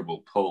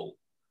horrible pull.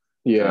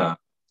 Yeah.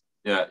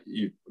 I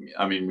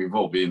mean, we've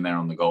all been there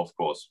on the golf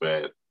course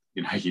where,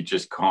 you know, you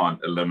just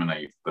can't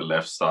eliminate the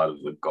left side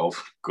of the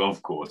golf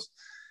course.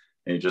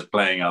 And you're just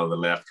playing out of the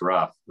left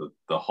rough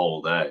the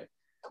whole day.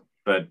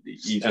 But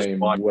you just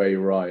way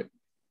right.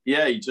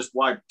 Yeah, you just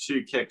wiped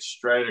 2 kicks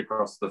straight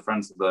across the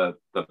front of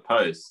the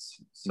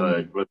posts.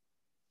 So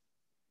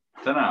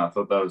I don't know. I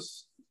thought that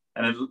was,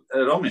 and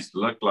it almost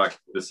looked like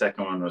the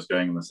second one was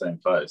going in the same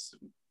place.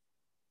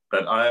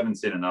 But I haven't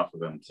seen enough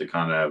of him to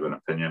kind of have an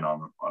opinion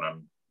on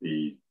him.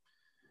 He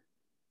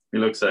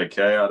looks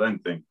okay. I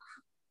don't think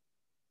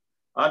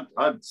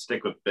I'd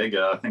stick with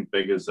Biggar. I think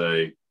Biggar's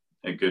a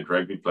good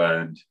rugby player.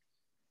 And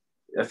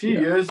a few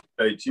years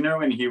ago, do you know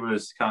when he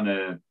was kind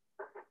of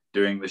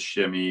doing the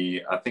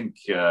shimmy? I think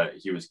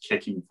he was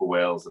kicking for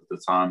Wales at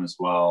the time as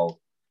well.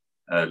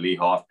 Lee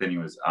Halfpenny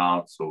was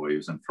out, or he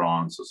was in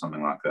France or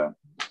something like that.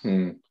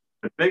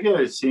 But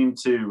Biggar seemed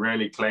to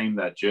really claim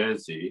that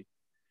jersey.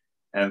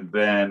 And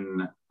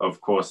then, of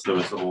course, there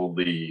was all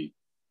the,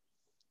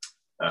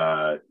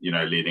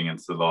 leading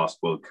into the last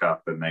World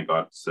Cup, and they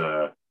got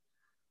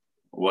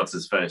what's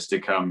his face to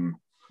come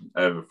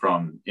over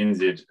from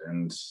NZ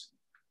and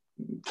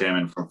came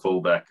in from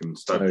fullback and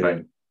started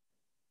playing.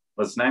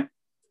 What's his name?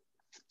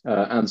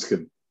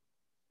 Anscombe.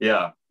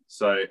 Yeah.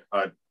 So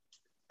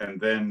and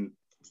then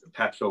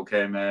Patchell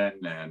came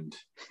in, and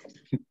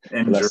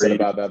the less said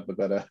about that, the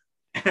better.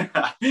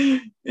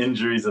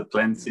 Injuries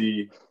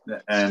aplenty,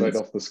 and straight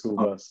off the school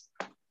bus.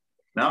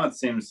 Now it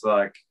seems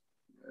like,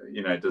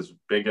 does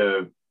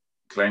Biggar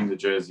claim the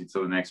jersey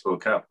to the next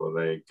World Cup, or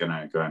are they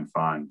gonna go and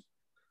find?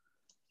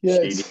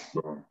 It's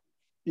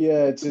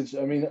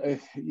I mean,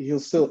 he'll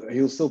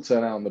still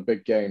turn out in the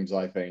big games,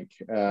 I think.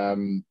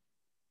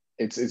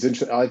 It's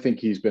interesting. I think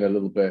he's been a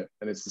little bit,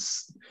 and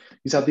he's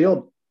had the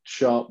odd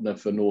sharpener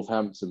for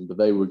Northampton, but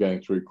they were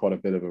going through quite a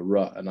bit of a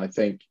rut, and I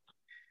think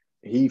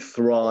he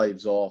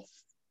thrives off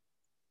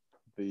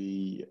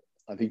the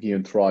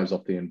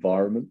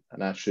environment.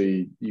 And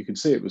actually, you can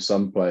see it with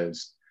some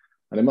players,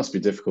 and it must be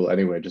difficult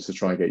anyway, just to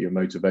try and get your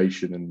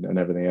motivation and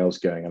everything else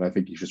going. And I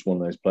think he's just one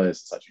of those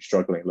players that's actually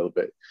struggling a little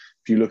bit.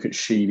 If you look at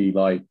Sheedy,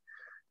 like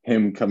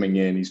him coming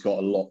in, he's got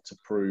a lot to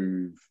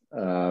prove.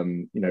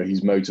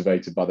 He's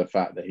motivated by the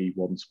fact that he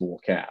wants more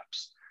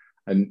caps.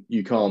 And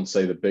you can't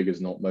say that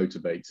Biggar's not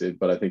motivated,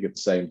 but I think at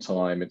the same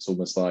time, it's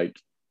almost like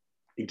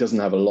he doesn't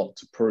have a lot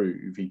to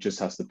prove. He just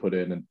has to put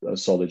in a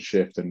solid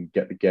shift and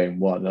get the game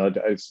won.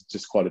 It's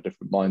just quite a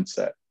different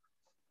mindset.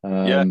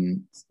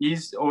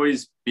 He's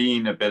always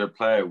been a better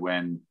player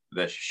when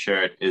the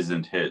shirt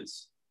isn't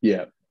his.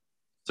 Yeah.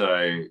 So,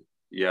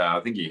 I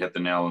think you hit the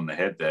nail on the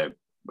head there.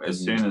 As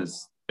soon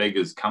as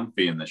Biggar's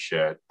comfy in the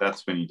shirt,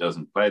 that's when he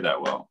doesn't play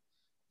that well.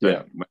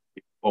 But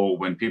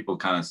when people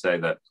kind of say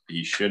that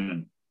he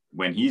shouldn't,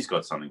 when he's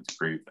got something to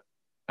prove,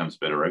 becomes a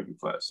better rugby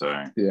player.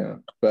 So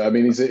but I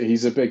mean,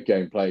 he's a big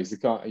game player.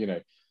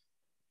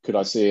 Could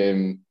I see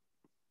him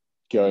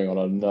going on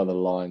another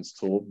Lions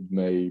tour?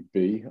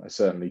 Maybe. I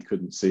certainly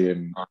couldn't see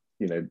him,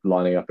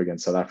 lining up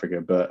against South Africa.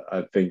 But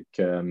I think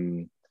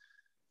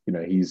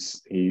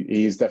he's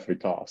definitely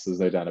class.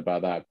 There's no doubt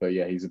about that. But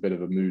yeah, he's a bit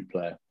of a mood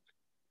player.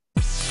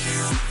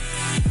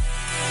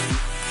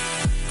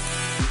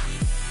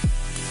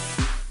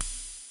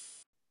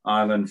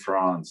 Ireland,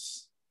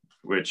 France,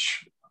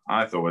 which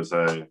I thought was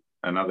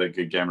another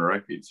good game of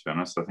rugby, to be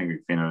honest. I think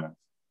we've been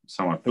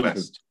somewhat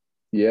blessed.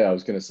 Yeah, I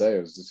was just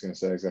going to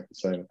say exactly the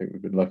same. I think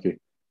we've been lucky.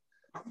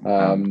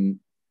 A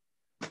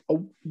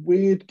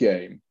weird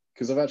game,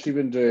 because I've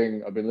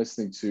been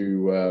listening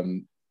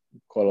to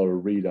quite a lot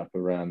of read up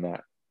around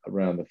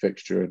the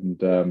fixture,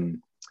 and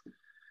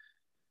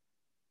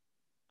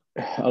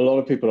a lot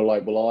of people are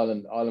like, well,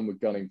 Ireland were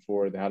gunning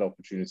for it, they had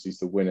opportunities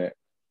to win it,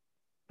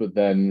 but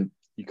then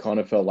you kind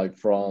of felt like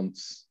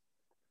France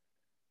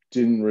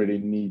didn't really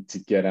need to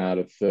get out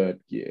of third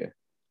gear,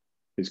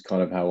 is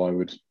kind of how I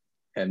would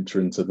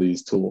enter into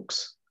these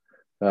talks.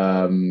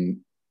 It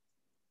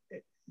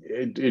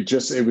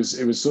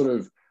was sort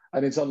of,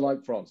 and it's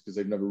unlike France because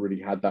they've never really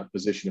had that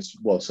position,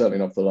 well, certainly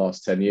not for the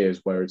last 10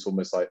 years, where it's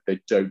almost like they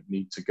don't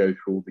need to go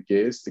through all the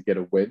gears to get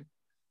a win.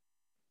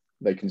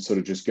 They can sort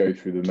of just go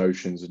through the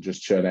motions and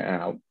just churn it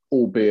out,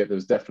 albeit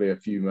there's definitely a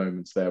few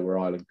moments there where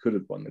Ireland could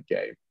have won the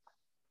game,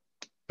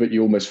 but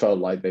you almost felt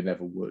like they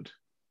never would.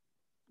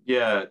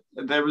 Yeah,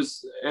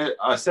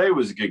 I say it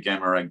was a good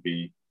game of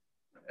rugby.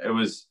 It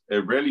was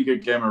a really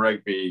good game of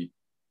rugby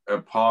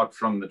apart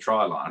from the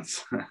try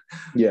lines.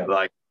 Yeah.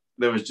 Like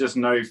there was just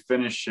no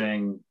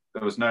finishing.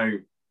 There was no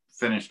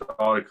finished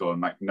article,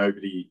 and like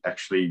nobody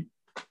actually,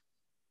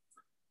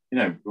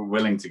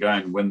 willing to go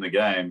and win the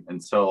game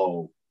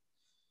until,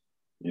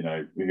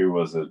 who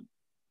was it?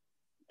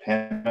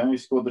 Peno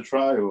scored the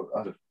try, or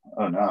I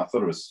don't know. I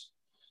thought it was,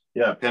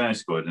 Peno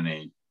scored, didn't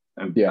he?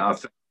 And I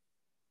think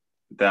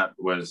that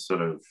was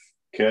sort of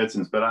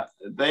curtains, but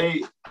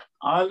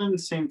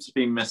Ireland seemed to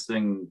be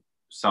missing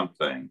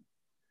something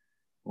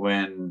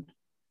when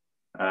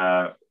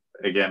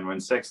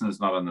Sexton's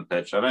not on the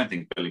pitch. I don't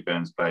think Billy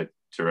Burns played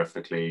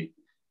terrifically.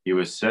 He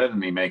was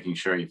certainly making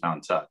sure he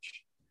found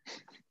touch.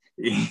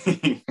 Put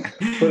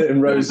it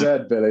in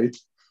Rosette, Billy.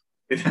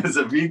 There's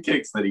a few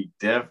kicks that he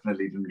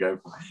definitely didn't go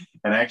for.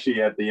 And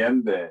actually at the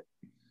end there,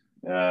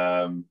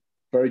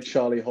 very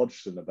Charlie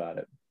Hodgson about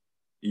it.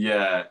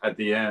 Yeah, at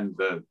the end,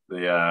 the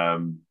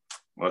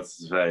what's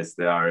his face,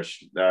 the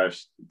Irish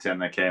team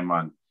that came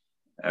on,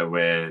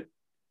 where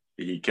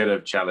he could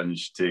have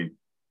challenged to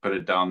put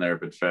it down there a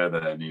bit further,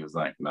 and he was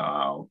like, "No,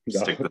 I'll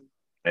stick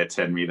at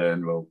 10 meter,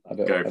 and we'll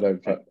go."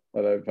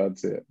 I don't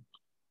fancy it.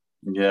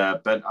 Yeah,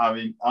 but I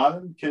mean,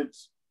 Ireland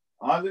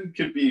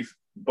could be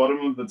bottom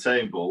of the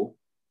table,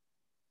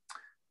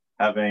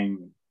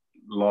 having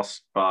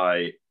lost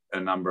by a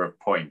number of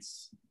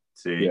points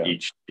to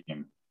each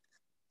team.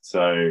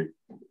 So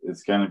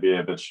it's going to be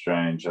a bit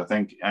strange. I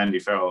think Andy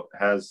Farrell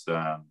has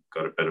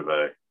got a bit of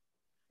a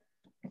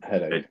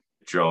headache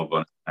job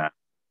on that.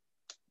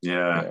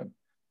 Yeah.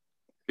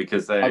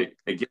 Because again,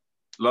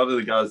 a lot of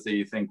the guys that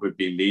you think would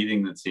be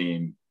leading the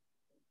team,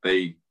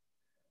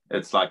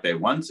 it's like they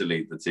want to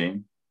lead the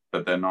team,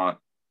 but they're not.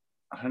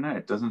 I don't know.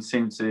 It doesn't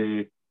seem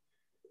to.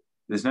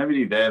 There's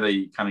nobody there that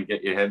you kind of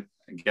get your head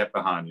and get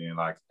behind. You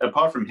like,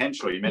 apart from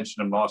Henshaw, you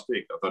mentioned him last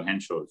week. I thought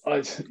Henshaw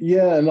was.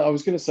 And I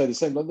was going to say the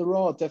same. Like, there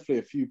are definitely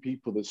a few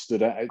people that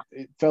stood out.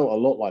 It felt a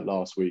lot like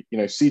last week.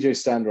 CJ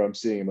Stander, I'm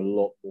seeing him a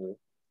lot more.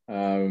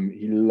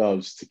 He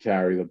loves to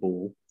carry the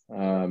ball.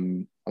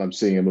 And I'm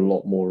seeing him a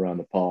lot more around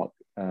the park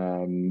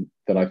than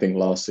I think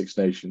last Six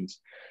Nations.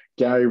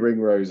 Gary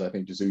Ringrose, I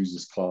think, just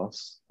oozes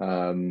class.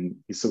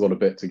 He's still got a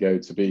bit to go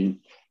to be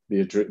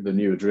the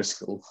new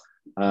O'Driscoll.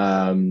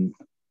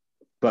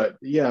 But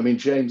yeah, I mean,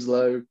 James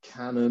Lowe,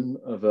 cannon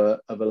of a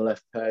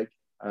left peg.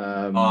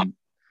 I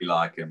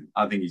like him.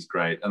 I think he's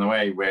great, and the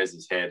way he wears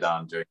his hair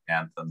down during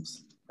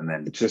anthems, and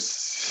then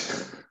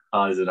just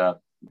ties it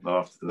up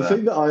after that.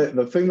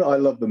 The thing that I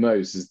love the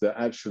most is that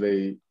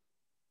actually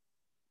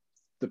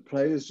the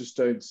players just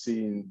don't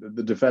seem,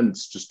 the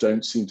defense just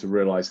don't seem to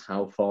realize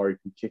how far he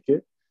can kick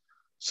it.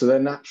 So they're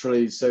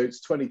naturally, so it's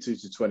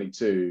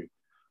 22-22.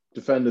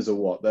 Defenders are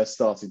what? They're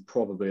starting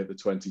probably at the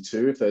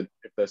 22 if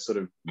they're sort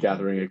of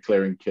gathering a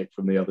clearing kick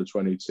from the other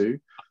 22.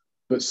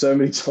 But so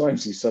many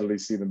times you suddenly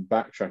see them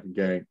backtrack and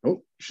going,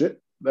 oh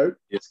shit, no,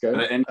 let's go.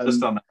 And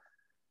just on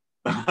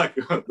that,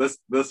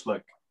 this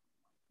look.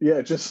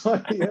 Yeah, just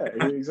like, yeah,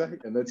 exactly.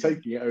 And they're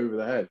taking it over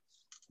the head.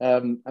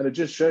 And it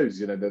just shows,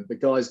 the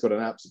guy's got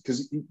an absolute,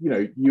 because,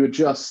 you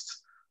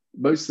adjust,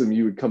 most of them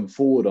you would come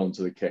forward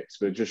onto the kicks,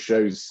 but it just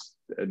shows,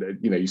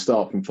 you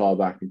start from far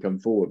back and come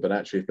forward. But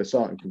actually, if they're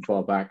starting from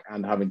far back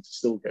and having to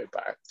still go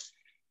back,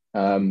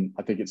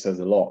 I think it says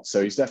a lot.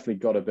 So he's definitely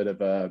got a bit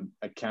of a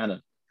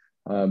cannon,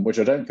 which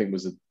I don't think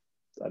was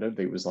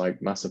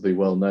like massively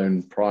well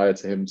known prior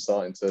to him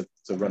starting to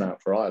run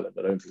out for Ireland.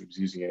 I don't think he was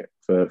using it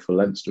for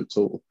Leinster at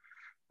all.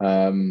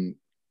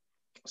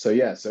 So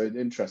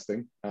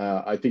interesting.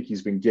 I think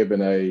he's been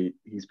given a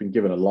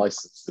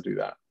license to do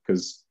that,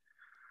 because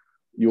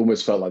you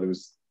almost felt like there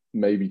was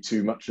maybe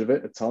too much of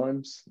it at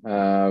times.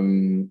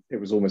 It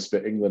was almost a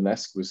bit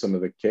England-esque with some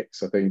of the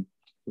kicks. I think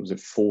it was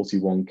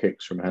 41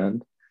 kicks from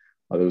hand.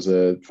 There was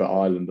for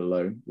Ireland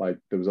alone. Like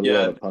there was a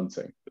lot of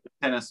punting.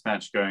 Tennis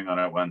match going on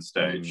at one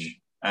stage,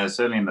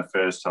 certainly in the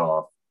first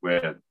half,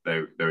 where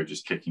they were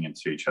just kicking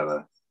into each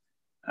other.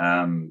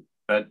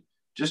 But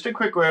just a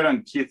quick word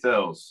on Keith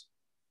Earls.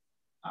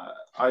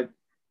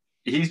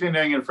 He's been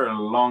doing it for a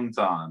long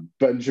time.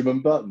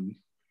 Benjamin Button.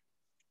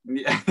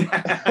 Yeah.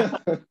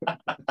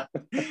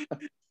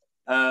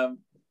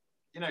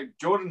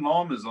 Jordan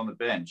Larmer's on the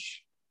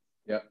bench.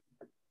 Yeah.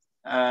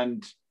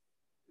 And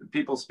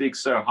people speak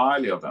so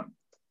highly of him.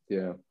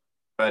 Yeah.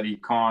 But he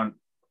can't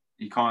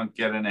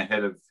get in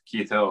ahead of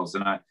Keith Earls.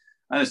 And I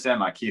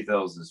understand like Keith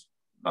Earls is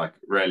like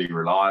really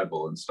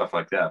reliable and stuff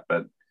like that,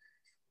 but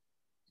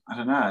I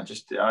don't know.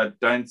 I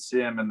don't see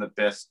him in the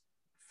best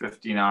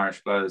 15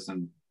 Irish players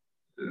in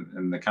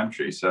the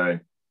country. So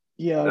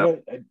yeah,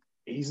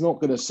 he's not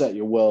going to set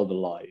your world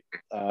alight.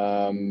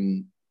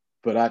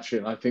 But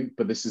actually,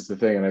 but this is the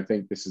thing, and I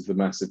think this is the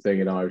massive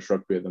thing in Irish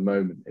rugby at the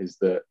moment, is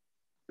that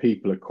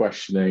people are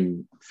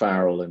questioning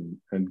Farrell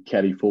and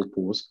Kelly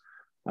Fulpers,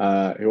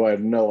 who I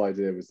have no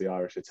idea was the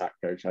Irish attack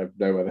coach. I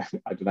don't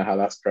know how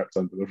that's crept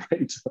under the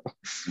radar.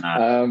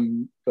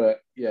 No. But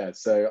yeah,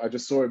 so I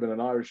just saw him in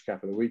an Irish cap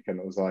at the weekend.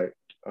 I was like,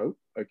 oh,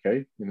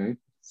 okay,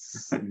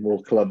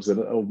 more clubs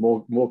or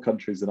more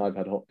countries than I've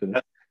had hopped in.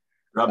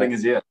 Rubbing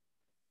his ear.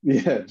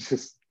 Yeah,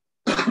 just.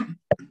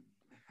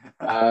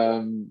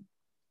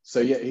 So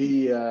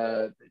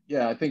yeah,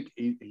 I think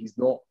he's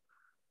not.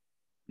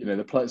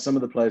 Some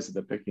of the players that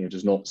they're picking are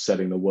just not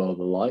setting the world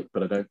alight,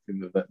 but I don't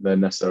think that they're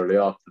necessarily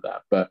after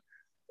that. But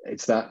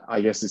it's that,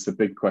 I guess it's the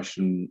big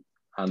question,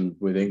 and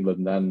with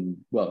England, and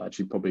well,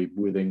 actually probably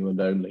with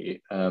England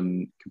only,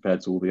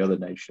 compared to all the other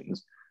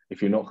nations,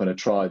 if you're not going to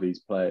try these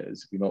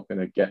players, if you're not going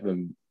to get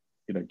them,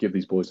 give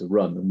these boys a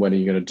run, then when are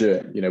you going to do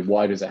it?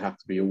 Why does it have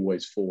to be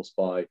always forced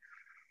by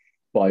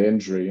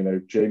injury?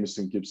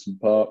 Jamison Gibson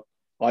Park,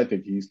 I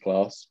think he's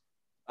class.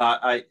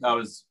 I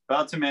was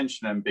about to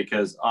mention him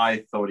because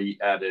I thought he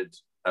added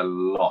a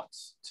lot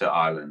to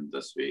Ireland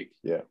this week.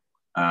 Yeah.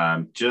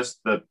 Just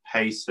the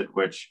pace at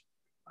which,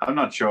 I'm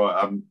not sure,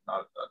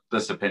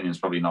 this opinion is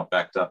probably not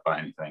backed up by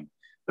anything,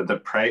 but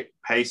the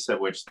pace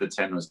at which the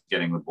 10 was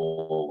getting the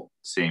ball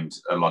seemed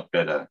a lot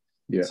better.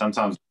 Yeah.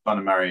 Sometimes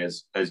Conor Murray,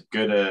 as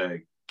good a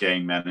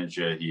game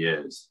manager he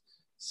is,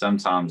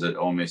 sometimes it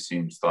almost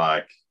seems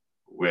like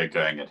we're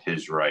going at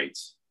his rate.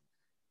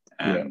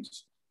 And,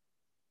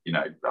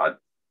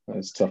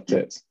 it's tough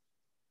tits.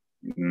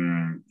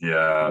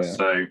 Yeah.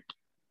 So,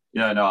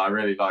 I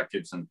really like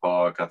Gibson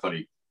Park. I thought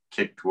he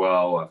kicked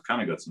well. I've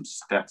kind of got some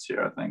stats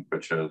here, I think,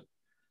 which are,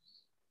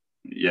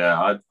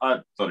 I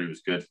thought he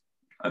was good.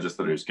 I just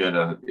thought he was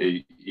good.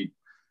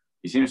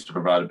 He seems to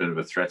provide a bit of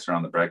a threat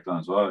around the breakdown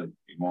as well.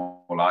 He's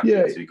more likely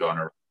to go on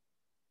a.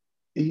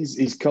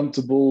 He's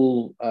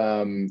comfortable.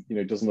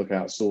 Doesn't look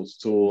out of sorts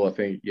at all. I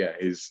think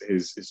his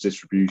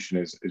distribution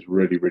is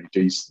really really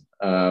decent.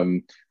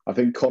 I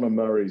think Conor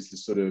Murray's the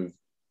sort of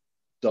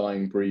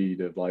dying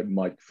breed of like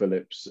Mike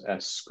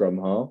Phillips-esque scrum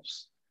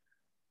halves.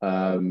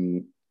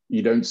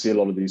 You don't see a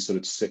lot of these sort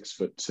of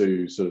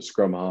 6'2" sort of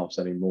scrum halves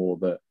anymore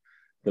that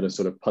are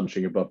sort of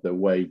punching above their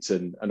weight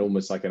and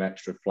almost like an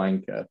extra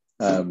flanker.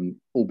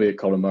 Albeit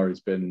Conor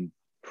Murray's been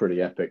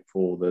pretty epic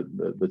for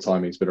the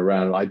time he's been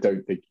around. I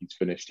don't think he's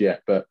finished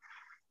yet, but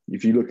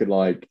if you look at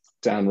like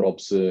Dan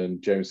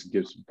Robson, Jameson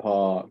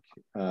Gibson-Park,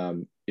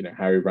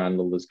 Harry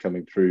Randall is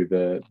coming through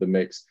the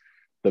mix,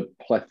 the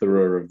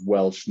plethora of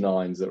Welsh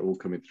nines that are all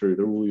coming through,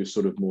 they're all your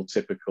sort of more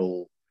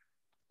typical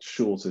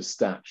shorter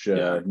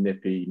stature,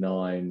 nippy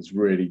nines,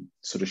 really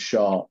sort of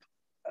sharp.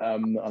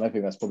 And I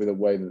think that's probably the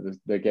way that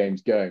the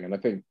game's going. And I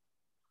think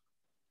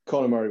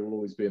Conor Murray will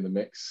always be in the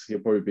mix. He'll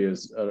probably be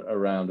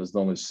around as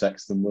long as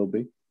Sexton will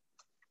be.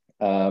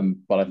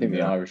 But I think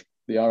the Irish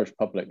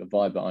public, the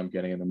vibe that I'm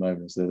getting at the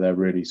moment is that they're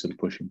really sort of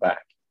pushing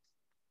back.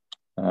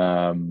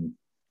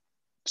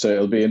 So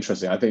it'll be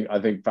interesting. I think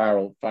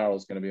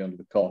Farrell's going to be under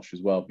the cosh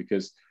as well,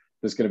 because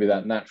there's going to be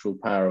that natural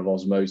power of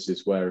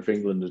osmosis where if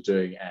England are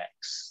doing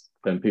X,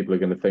 then people are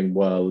going to think,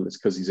 well, it's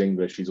because he's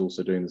English, he's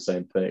also doing the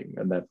same thing.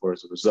 And therefore,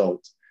 as a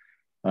result,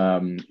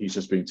 he's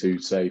just being too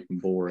safe and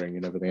boring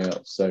and everything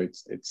else. So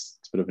it's a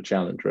bit of a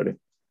challenge, really.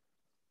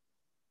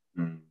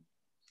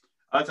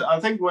 I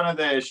think one of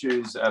the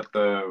issues at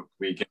the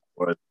weekend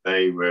was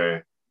they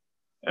were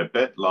a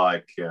bit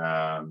like,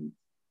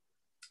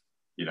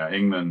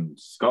 England,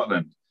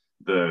 Scotland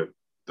the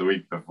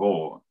week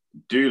before.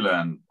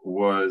 Doolan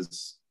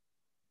was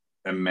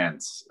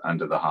immense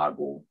under the high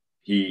ball.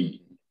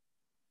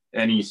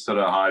 Any sort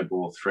of high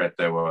ball threat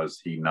there was,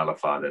 he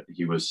nullified it.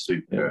 He was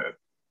superb.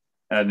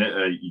 And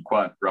he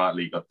quite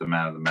rightly got the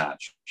man of the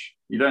match.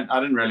 I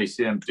didn't really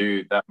see him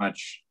do that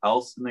much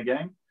else in the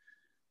game,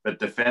 but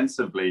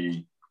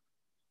defensively,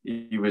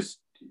 he was.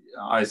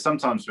 I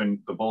sometimes, when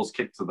the ball's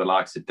kicked to the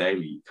likes of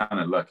Daly, kind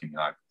of looking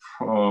like,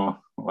 oh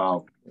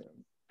well,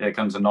 here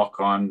comes a knock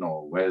on,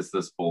 or where's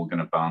this ball going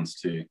to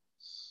bounce to?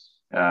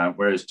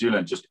 Whereas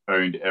Doolan just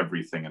owned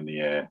everything in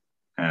the air,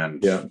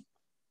 and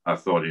I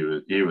thought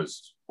he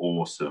was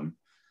awesome.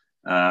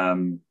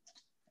 And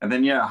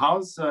then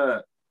how's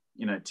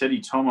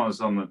Teddy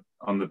Thomas on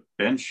the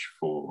bench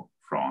for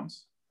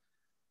France?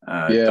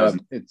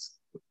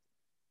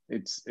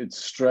 It's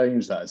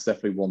strange that it's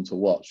definitely one to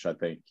watch. I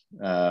think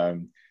I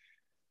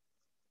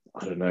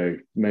don't know,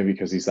 maybe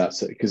because he's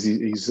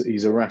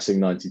a Racing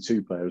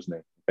 92 player, isn't he?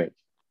 I think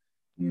so.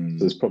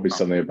 There's probably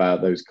something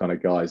about those kind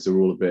of guys. They're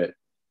all a bit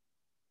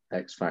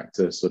X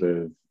Factor, sort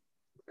of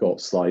got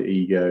slight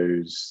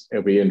egos.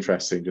 It'll be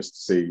interesting just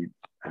to see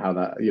how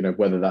that,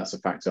 whether that's a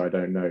factor. I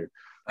don't know.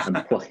 I'm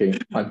plucking.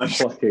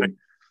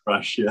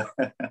 Russia.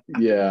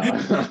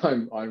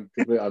 I'm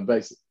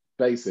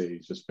basically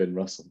just Finn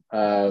Russell.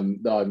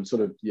 No, I'm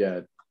sort of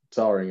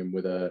tarring him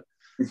with a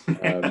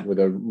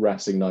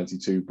Racing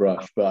 92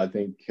 brush, but I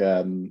think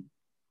I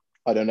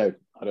don't know.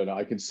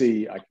 I can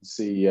see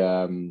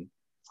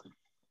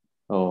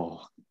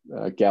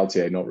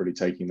Galtier not really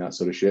taking that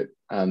sort of shit,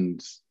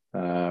 and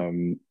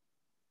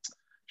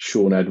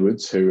Sean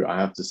Edwards, who I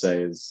have to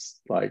say is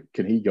like,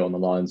 can he go on the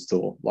Lions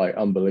tour? Like,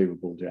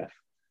 unbelievable, Jeff.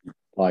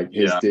 Like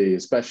his D,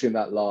 especially in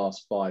that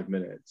last 5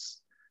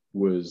 minutes,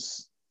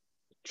 was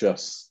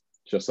just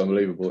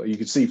unbelievable. You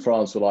could see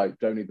France were like,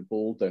 don't need the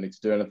ball, don't need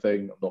to do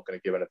anything. I'm not going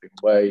to give anything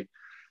away.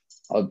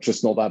 I'm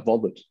just not that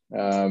bothered.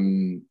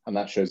 And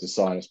that shows a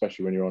sign,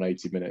 especially when you're on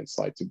 80 minutes,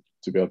 like to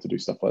be able to do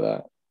stuff like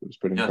that. It was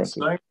pretty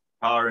impressive. So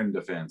power in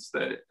defense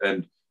there.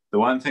 And the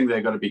one thing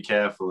they've got to be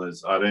careful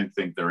is, I don't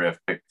think the ref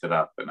picked it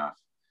up enough,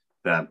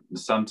 that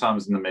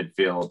sometimes in the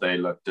midfield, they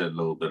looked a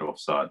little bit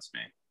offsides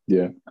me.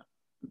 Yeah.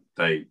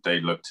 They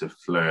looked to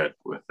flirt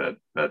with it.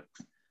 But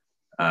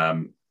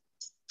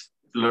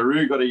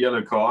LaRue got a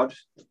yellow card,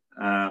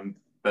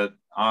 but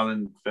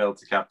Ireland failed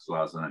to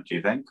capitalise on it, do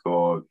you think?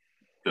 Or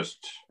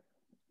just...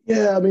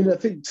 Yeah, I mean, I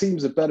think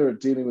teams are better at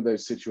dealing with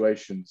those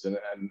situations. And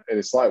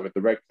it's like with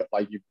the red,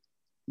 like you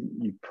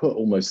put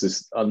almost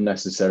this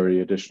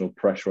unnecessary additional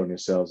pressure on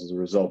yourselves as a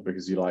result,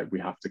 because you're like, we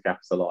have to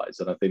capitalise.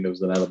 And I think there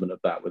was an element of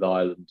that with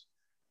Ireland,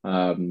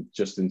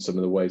 just in some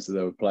of the ways that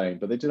they were playing.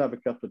 But they did have a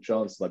couple of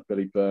chances, like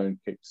Billy Byrne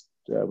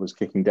was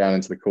kicking down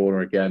into the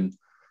corner again,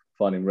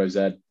 finding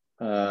Rosette.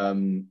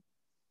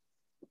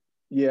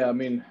 Yeah, I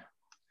mean,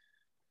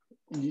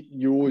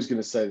 you're always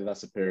going to say that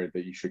that's a period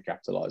that you should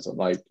capitalise on.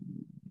 Like,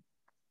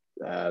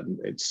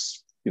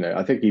 it's,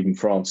 I think even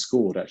France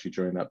scored actually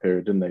during that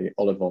period, didn't they?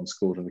 Olivon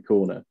scored in the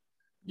corner.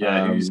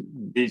 Yeah,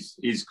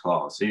 he's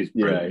class. He's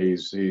brilliant. Yeah,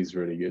 he's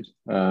really good.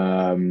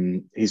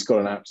 He's got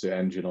an absolute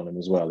engine on him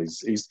as well.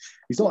 He's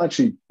not like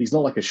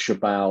a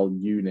Chabal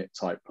unit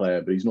type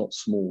player, but he's not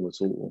small at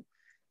all.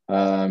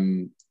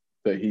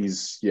 But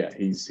he's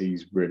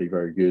really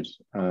very good.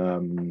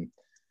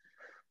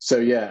 So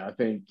yeah, I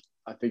think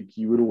I think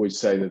you would always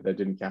say that they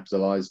didn't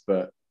capitalise,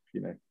 but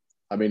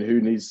I mean,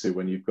 who needs to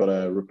when you've got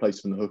a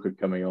replacement hooker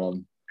coming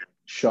on,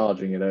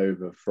 charging it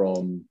over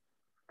from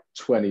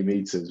 20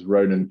 metres,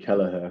 Ronan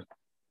Kelleher,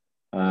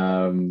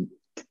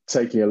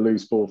 taking a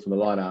loose ball from the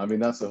line out. I mean,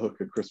 that's a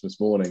hooker Christmas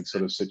morning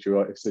sort of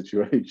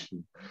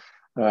situation.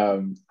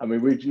 I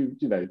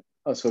mean,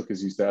 us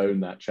hookers used to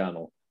own that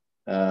channel.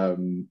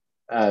 And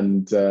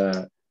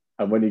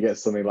when you get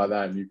something like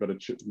that and you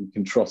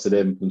can trot it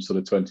in from sort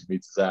of 20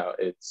 metres out,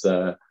 it's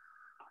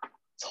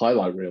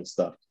highlight reel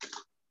stuff.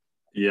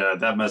 Yeah,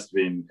 that must have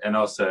been, and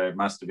also it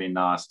must have been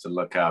nice to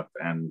look up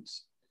and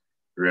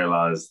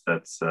realize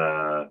that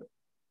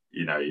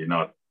you're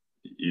not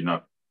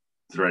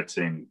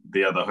threatening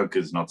the other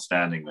hookers, not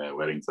standing there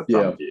waiting to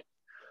thump you.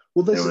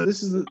 Well,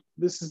 this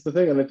is the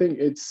thing, and I think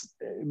it's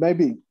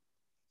maybe.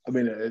 I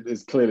mean,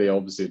 it's clearly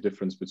obviously a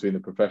difference between the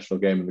professional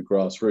game and the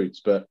grassroots,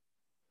 but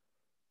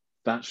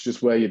that's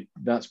just where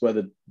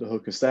the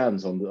hooker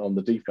stands on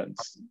the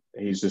defense.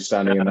 He's just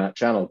standing in that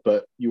channel.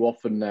 But you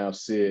often now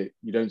you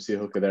don't see a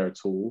hooker there at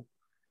all.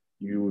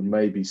 You would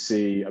maybe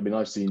see, I mean,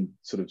 I've seen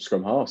sort of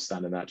scrum half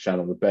stand in that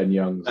channel, the Ben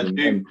Youngs. And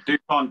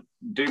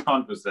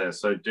Dupont was there.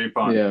 So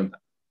Dupont,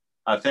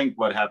 I think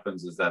what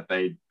happens is that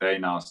they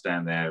now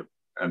stand there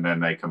and then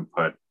they can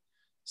put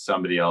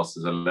somebody else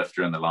as a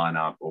lifter in the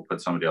lineup or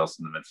put somebody else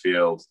in the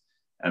midfield.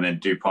 And then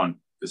Dupont,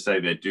 say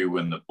they do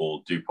win the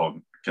ball,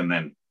 Dupont can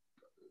then,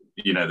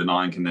 the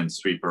 9 can then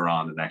sweep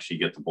around and actually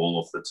get the ball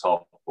off the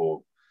top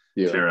or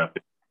clear up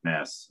the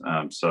mess.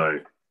 And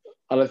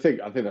I think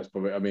that's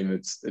probably, I mean,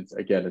 it's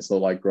again, it's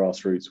not like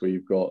grassroots where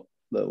you've got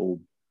little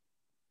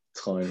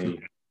tiny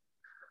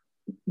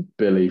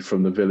Billy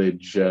from the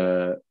village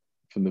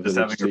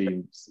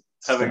teams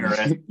having a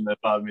rest in the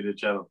 5 meter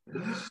channel,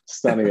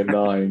 standing at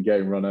 9 and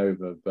getting run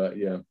over. But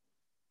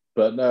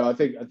no, I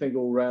think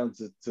all round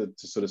to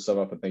sort of sum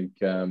up, I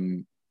think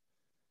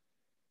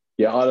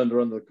Ireland are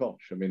under the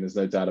cosh. I mean, there's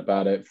no doubt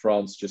about it.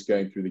 France just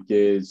going through the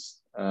gears,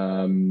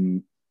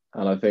 and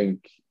I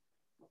think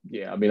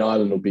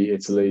Ireland will beat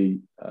Italy,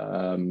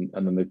 and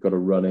then they've got to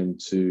run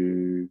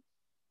into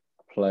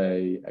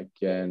play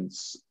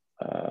against.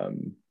 Who are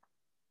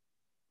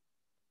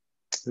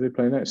they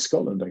playing next?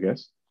 Scotland, I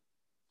guess.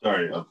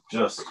 Sorry, I've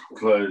just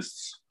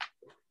closed.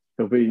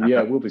 It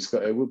will be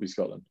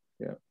Scotland.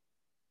 Yeah.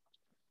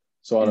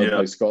 So Ireland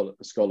play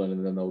Scotland,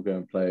 and then they'll go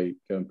and play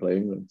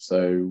England.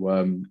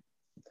 So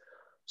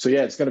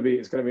it's going to be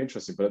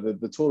interesting. But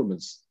the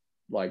tournament's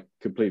like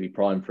completely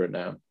primed for it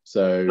now.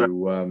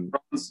 So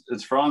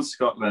it's France,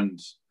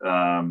 Scotland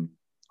on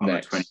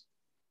next.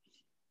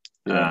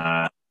 the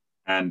 20th.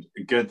 And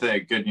good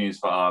news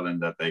for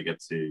Ireland that they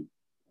get to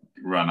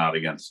run out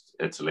against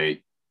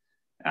Italy,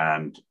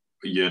 and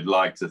you'd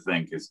like to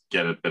think is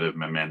get a bit of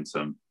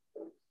momentum.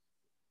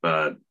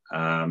 But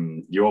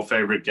your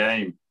favorite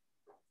game,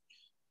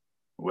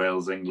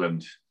 Wales,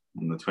 England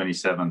on the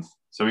 27th.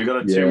 So we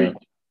got a 2 week.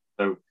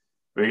 So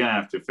we're going to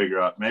have to figure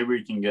out, maybe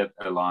we can get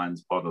a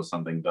Lions pod or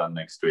something done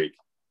next week.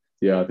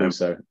 Yeah, I think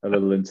so. A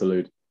little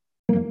interlude.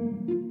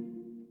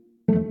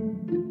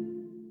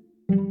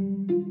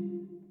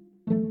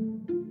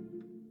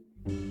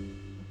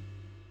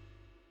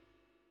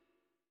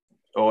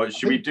 Or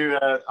should we do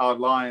our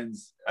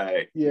Lions?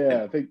 I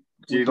think.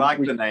 Do you like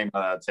the name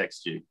that I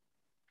text you?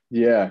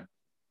 Yeah,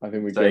 I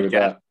think we go with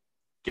that.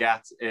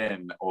 Gat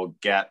in or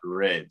Gat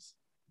rid.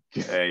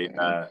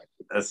 A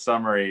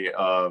summary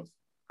of,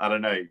 I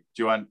don't know, do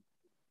you want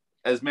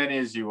as many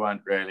as you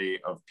want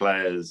really of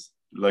players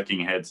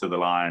looking ahead to the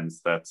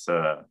Lions? That's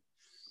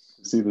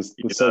see the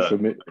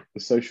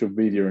social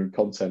media and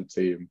content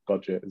team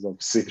budget is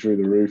obviously through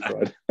the roof,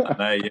 right?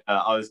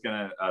 I was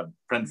gonna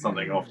print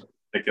something off,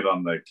 stick it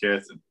on the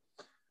curtain.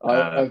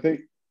 I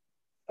think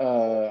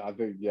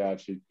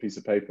actually piece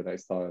of paper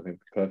next time, I think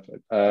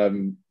perfect.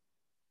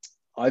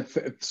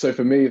 So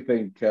for me, I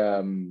think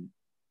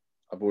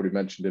I've already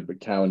mentioned it, but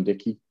Cowan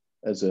Dickey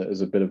as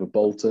a bit of a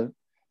bolter.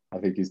 I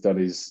think he's done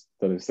his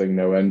thing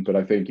no end, but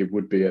I think it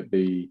would be at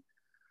the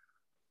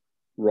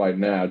right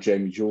now.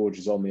 Jamie George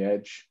is on the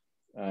edge,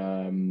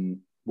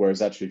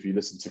 whereas actually, if you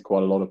listen to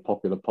quite a lot of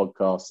popular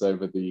podcasts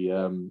over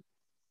the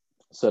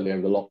certainly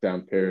over the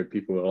lockdown period,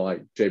 people are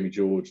like Jamie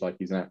George, like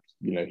he's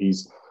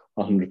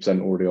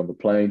 100% already on the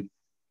plane.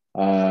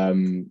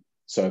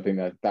 So I think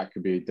that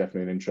could be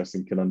definitely an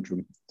interesting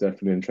conundrum,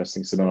 definitely an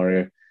interesting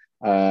scenario.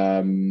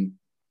 I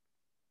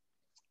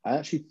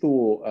actually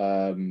thought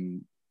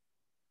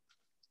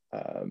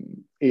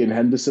Ian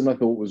Henderson, I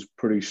thought was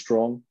pretty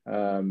strong,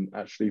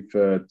 actually,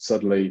 for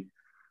suddenly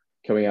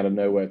coming out of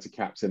nowhere to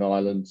captain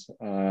Ireland.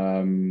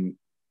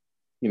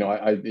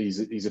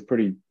 He's a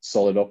pretty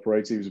solid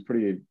operator. He was a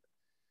pretty, I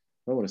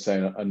don't want to say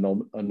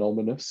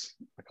anonymous.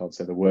 I can't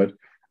say the word.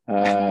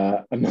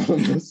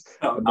 Anonymous.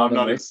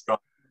 Anonymous.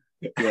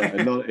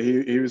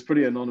 He was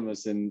pretty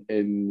anonymous in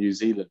New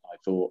Zealand, I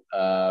thought.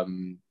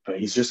 But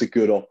he's just a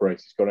good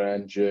operator. He's got an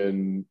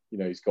engine,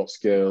 he's got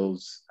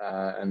skills,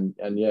 and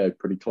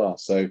pretty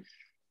class. So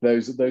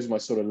those are my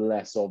sort of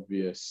less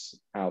obvious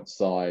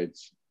outside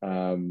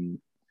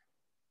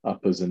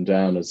uppers and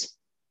downers.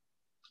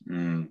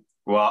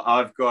 Well,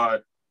 I've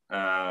got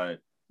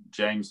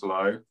James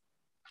Lowe,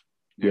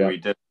 who we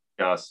did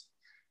discuss,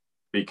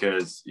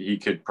 because he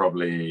could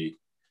probably.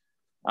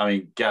 I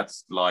mean,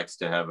 Gats likes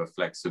to have a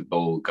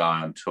flexible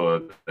guy on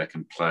tour that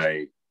can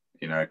play,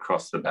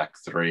 across the back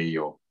three.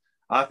 Or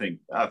I think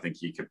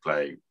he could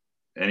play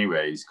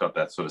anyway. He's got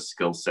that sort of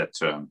skill set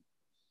to him.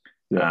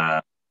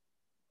 Yeah.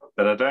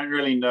 But I don't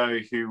really know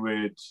who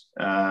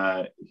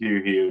he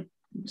would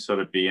sort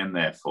of be in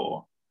there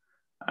for.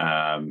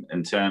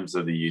 In terms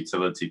of the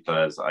utility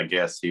players, I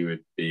guess he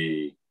would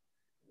be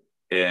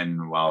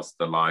in whilst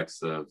the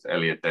likes of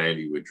Elliot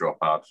Daly would drop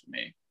out for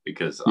me,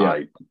 because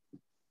I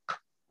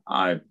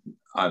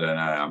don't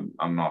know.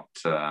 I'm not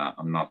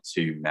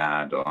too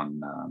mad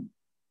on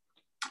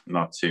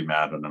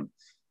him.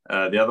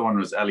 The other one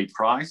was Ali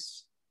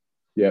Price.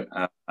 Yeah.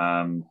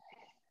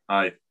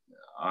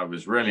 I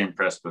was really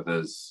impressed with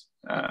his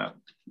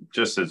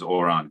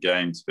all-round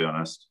game, to be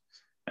honest,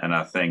 and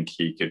I think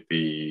he could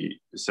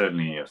be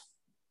certainly a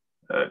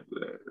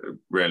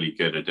really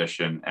good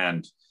addition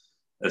and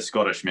a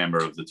Scottish member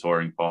of the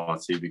touring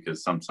party,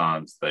 because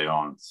sometimes they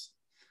aren't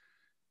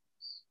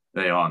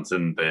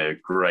in their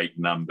great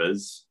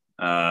numbers.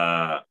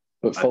 But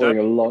following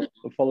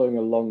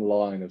a long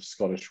line of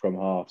Scottish scrum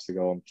halves to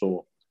go on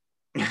tour,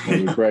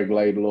 Greg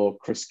Laidlaw,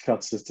 Chris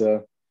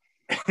Cussiter,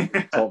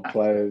 top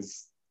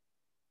players.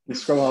 The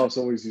scrum halves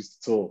always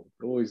used to talk.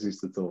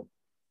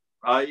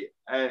 A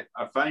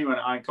funny one.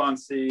 I can't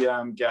see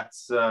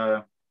Gats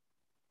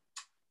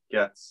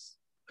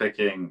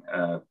picking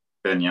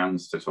Ben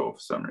Youngs to talk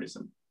for some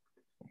reason.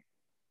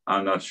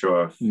 I'm not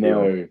sure if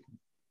no.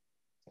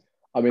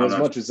 I mean, as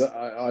much as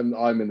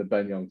I'm in the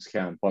Ben Youngs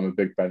camp, I'm a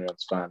big Ben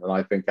Youngs fan, and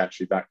I think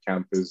actually that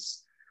camp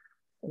is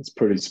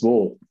pretty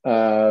small.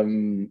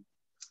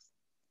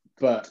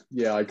 But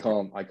yeah, I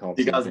can't.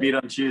 You guys meet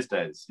on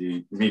Tuesdays.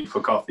 You meet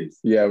for coffees.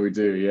 Yeah, we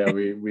do. Yeah,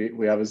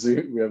 we have a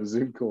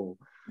Zoom call.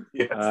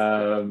 Yes.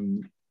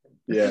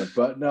 Yeah,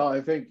 but no,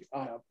 I think.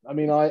 I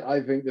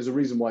think there's a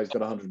reason why he's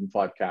got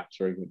 105 caps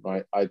for England,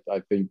 right? I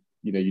think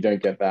you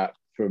don't get that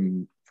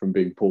from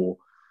being poor.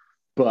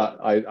 But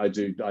I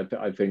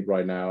think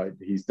right now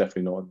he's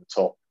definitely not in the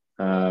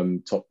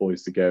top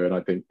boys to go, and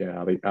I think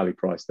Ali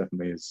Price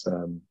definitely is.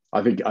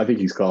 I think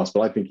he's class,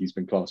 but I think he's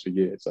been class for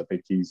years.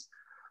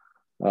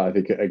 I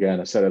think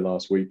again, I said it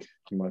last week.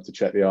 You might have to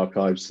check the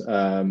archives,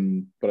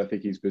 but I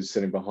think he's been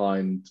sitting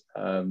behind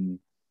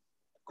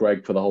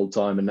Greg for the whole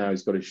time, and now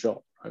he's got his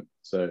shot. Right?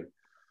 So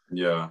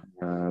yeah.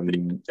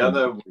 The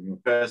other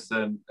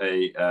person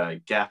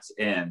Gats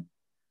in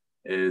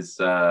is,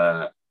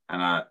 and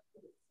I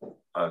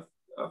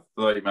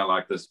thought you might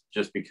like this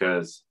just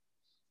because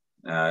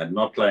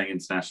not playing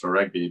international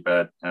rugby,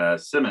 but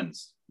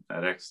Simmons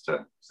at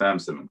Exeter, Sam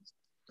Simmons.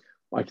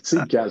 I could see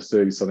Gats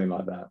doing something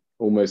like that,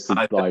 almost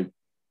like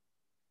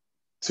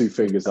 2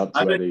 fingers up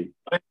to Eddie.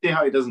 I don't see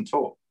how he doesn't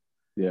talk.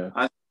 Yeah.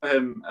 I saw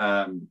him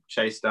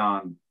chase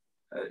down,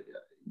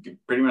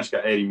 pretty much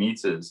got 80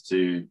 meters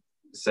to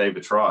save a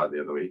try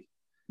the other week.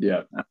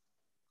 Yeah.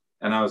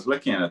 And I was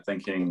looking at it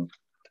thinking,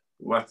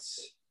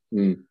 what's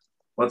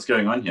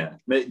going on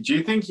here? Do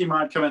you think he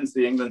might come into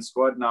the England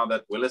squad now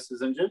that Willis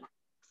is injured?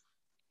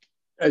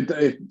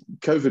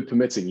 COVID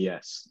permitting,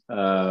 yes.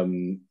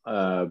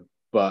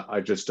 But I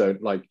just don't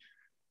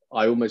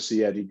I almost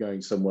see Eddie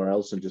going somewhere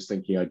else and just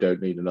thinking I don't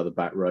need another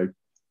back row.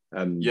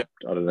 And I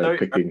don't know,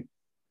 picking.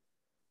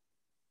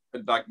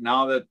 Like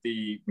now that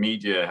the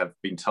media have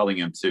been telling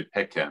him to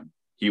pick him,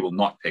 he will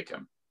not pick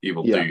him. He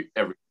will do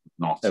everything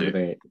not to.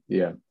 Everything,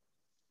 yeah.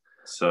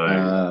 So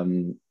yeah,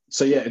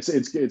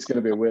 it's going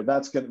to be a weird.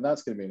 That's going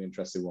to be an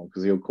interesting one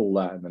because he'll call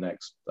that in the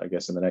next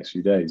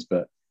few days.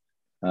 But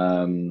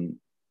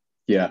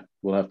yeah,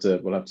 we'll have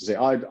to see.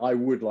 I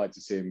would like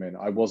to see him in.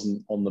 I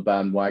wasn't on the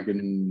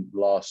bandwagon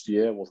last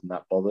year. Wasn't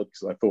that bothered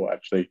because I thought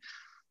actually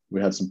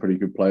we had some pretty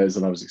good players,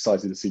 and I was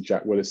excited to see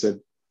Jack Willis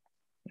in.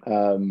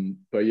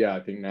 But yeah, I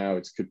think now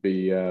it'd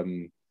be a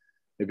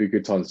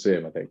good time to see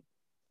him. I think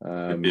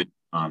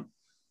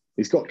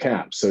he's got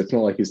caps, so it's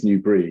not like his new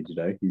breed.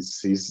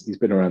 He's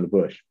been around the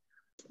bush.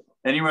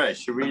 Anyway,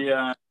 should we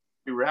wrap?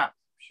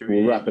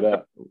 We'll wrap it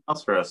up.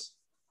 Else for us?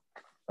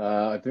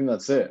 I think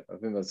that's it. I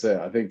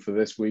think for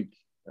this week,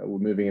 we're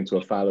moving into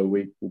a fallow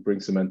week. We'll bring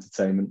some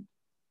entertainment.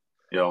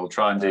 Yeah, we'll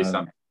try and do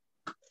something.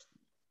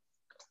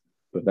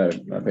 But no,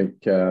 I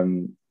think,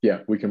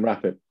 we can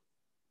wrap it.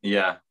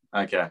 Yeah,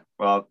 okay.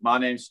 Well, my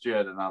name's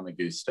Stuart and I'm a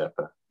goose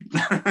stepper.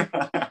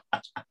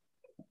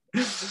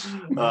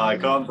 I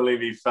can't believe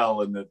he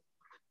fell in the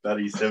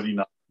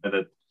 79th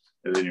minute.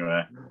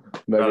 Anyway.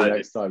 Maybe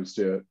next time,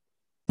 Stuart.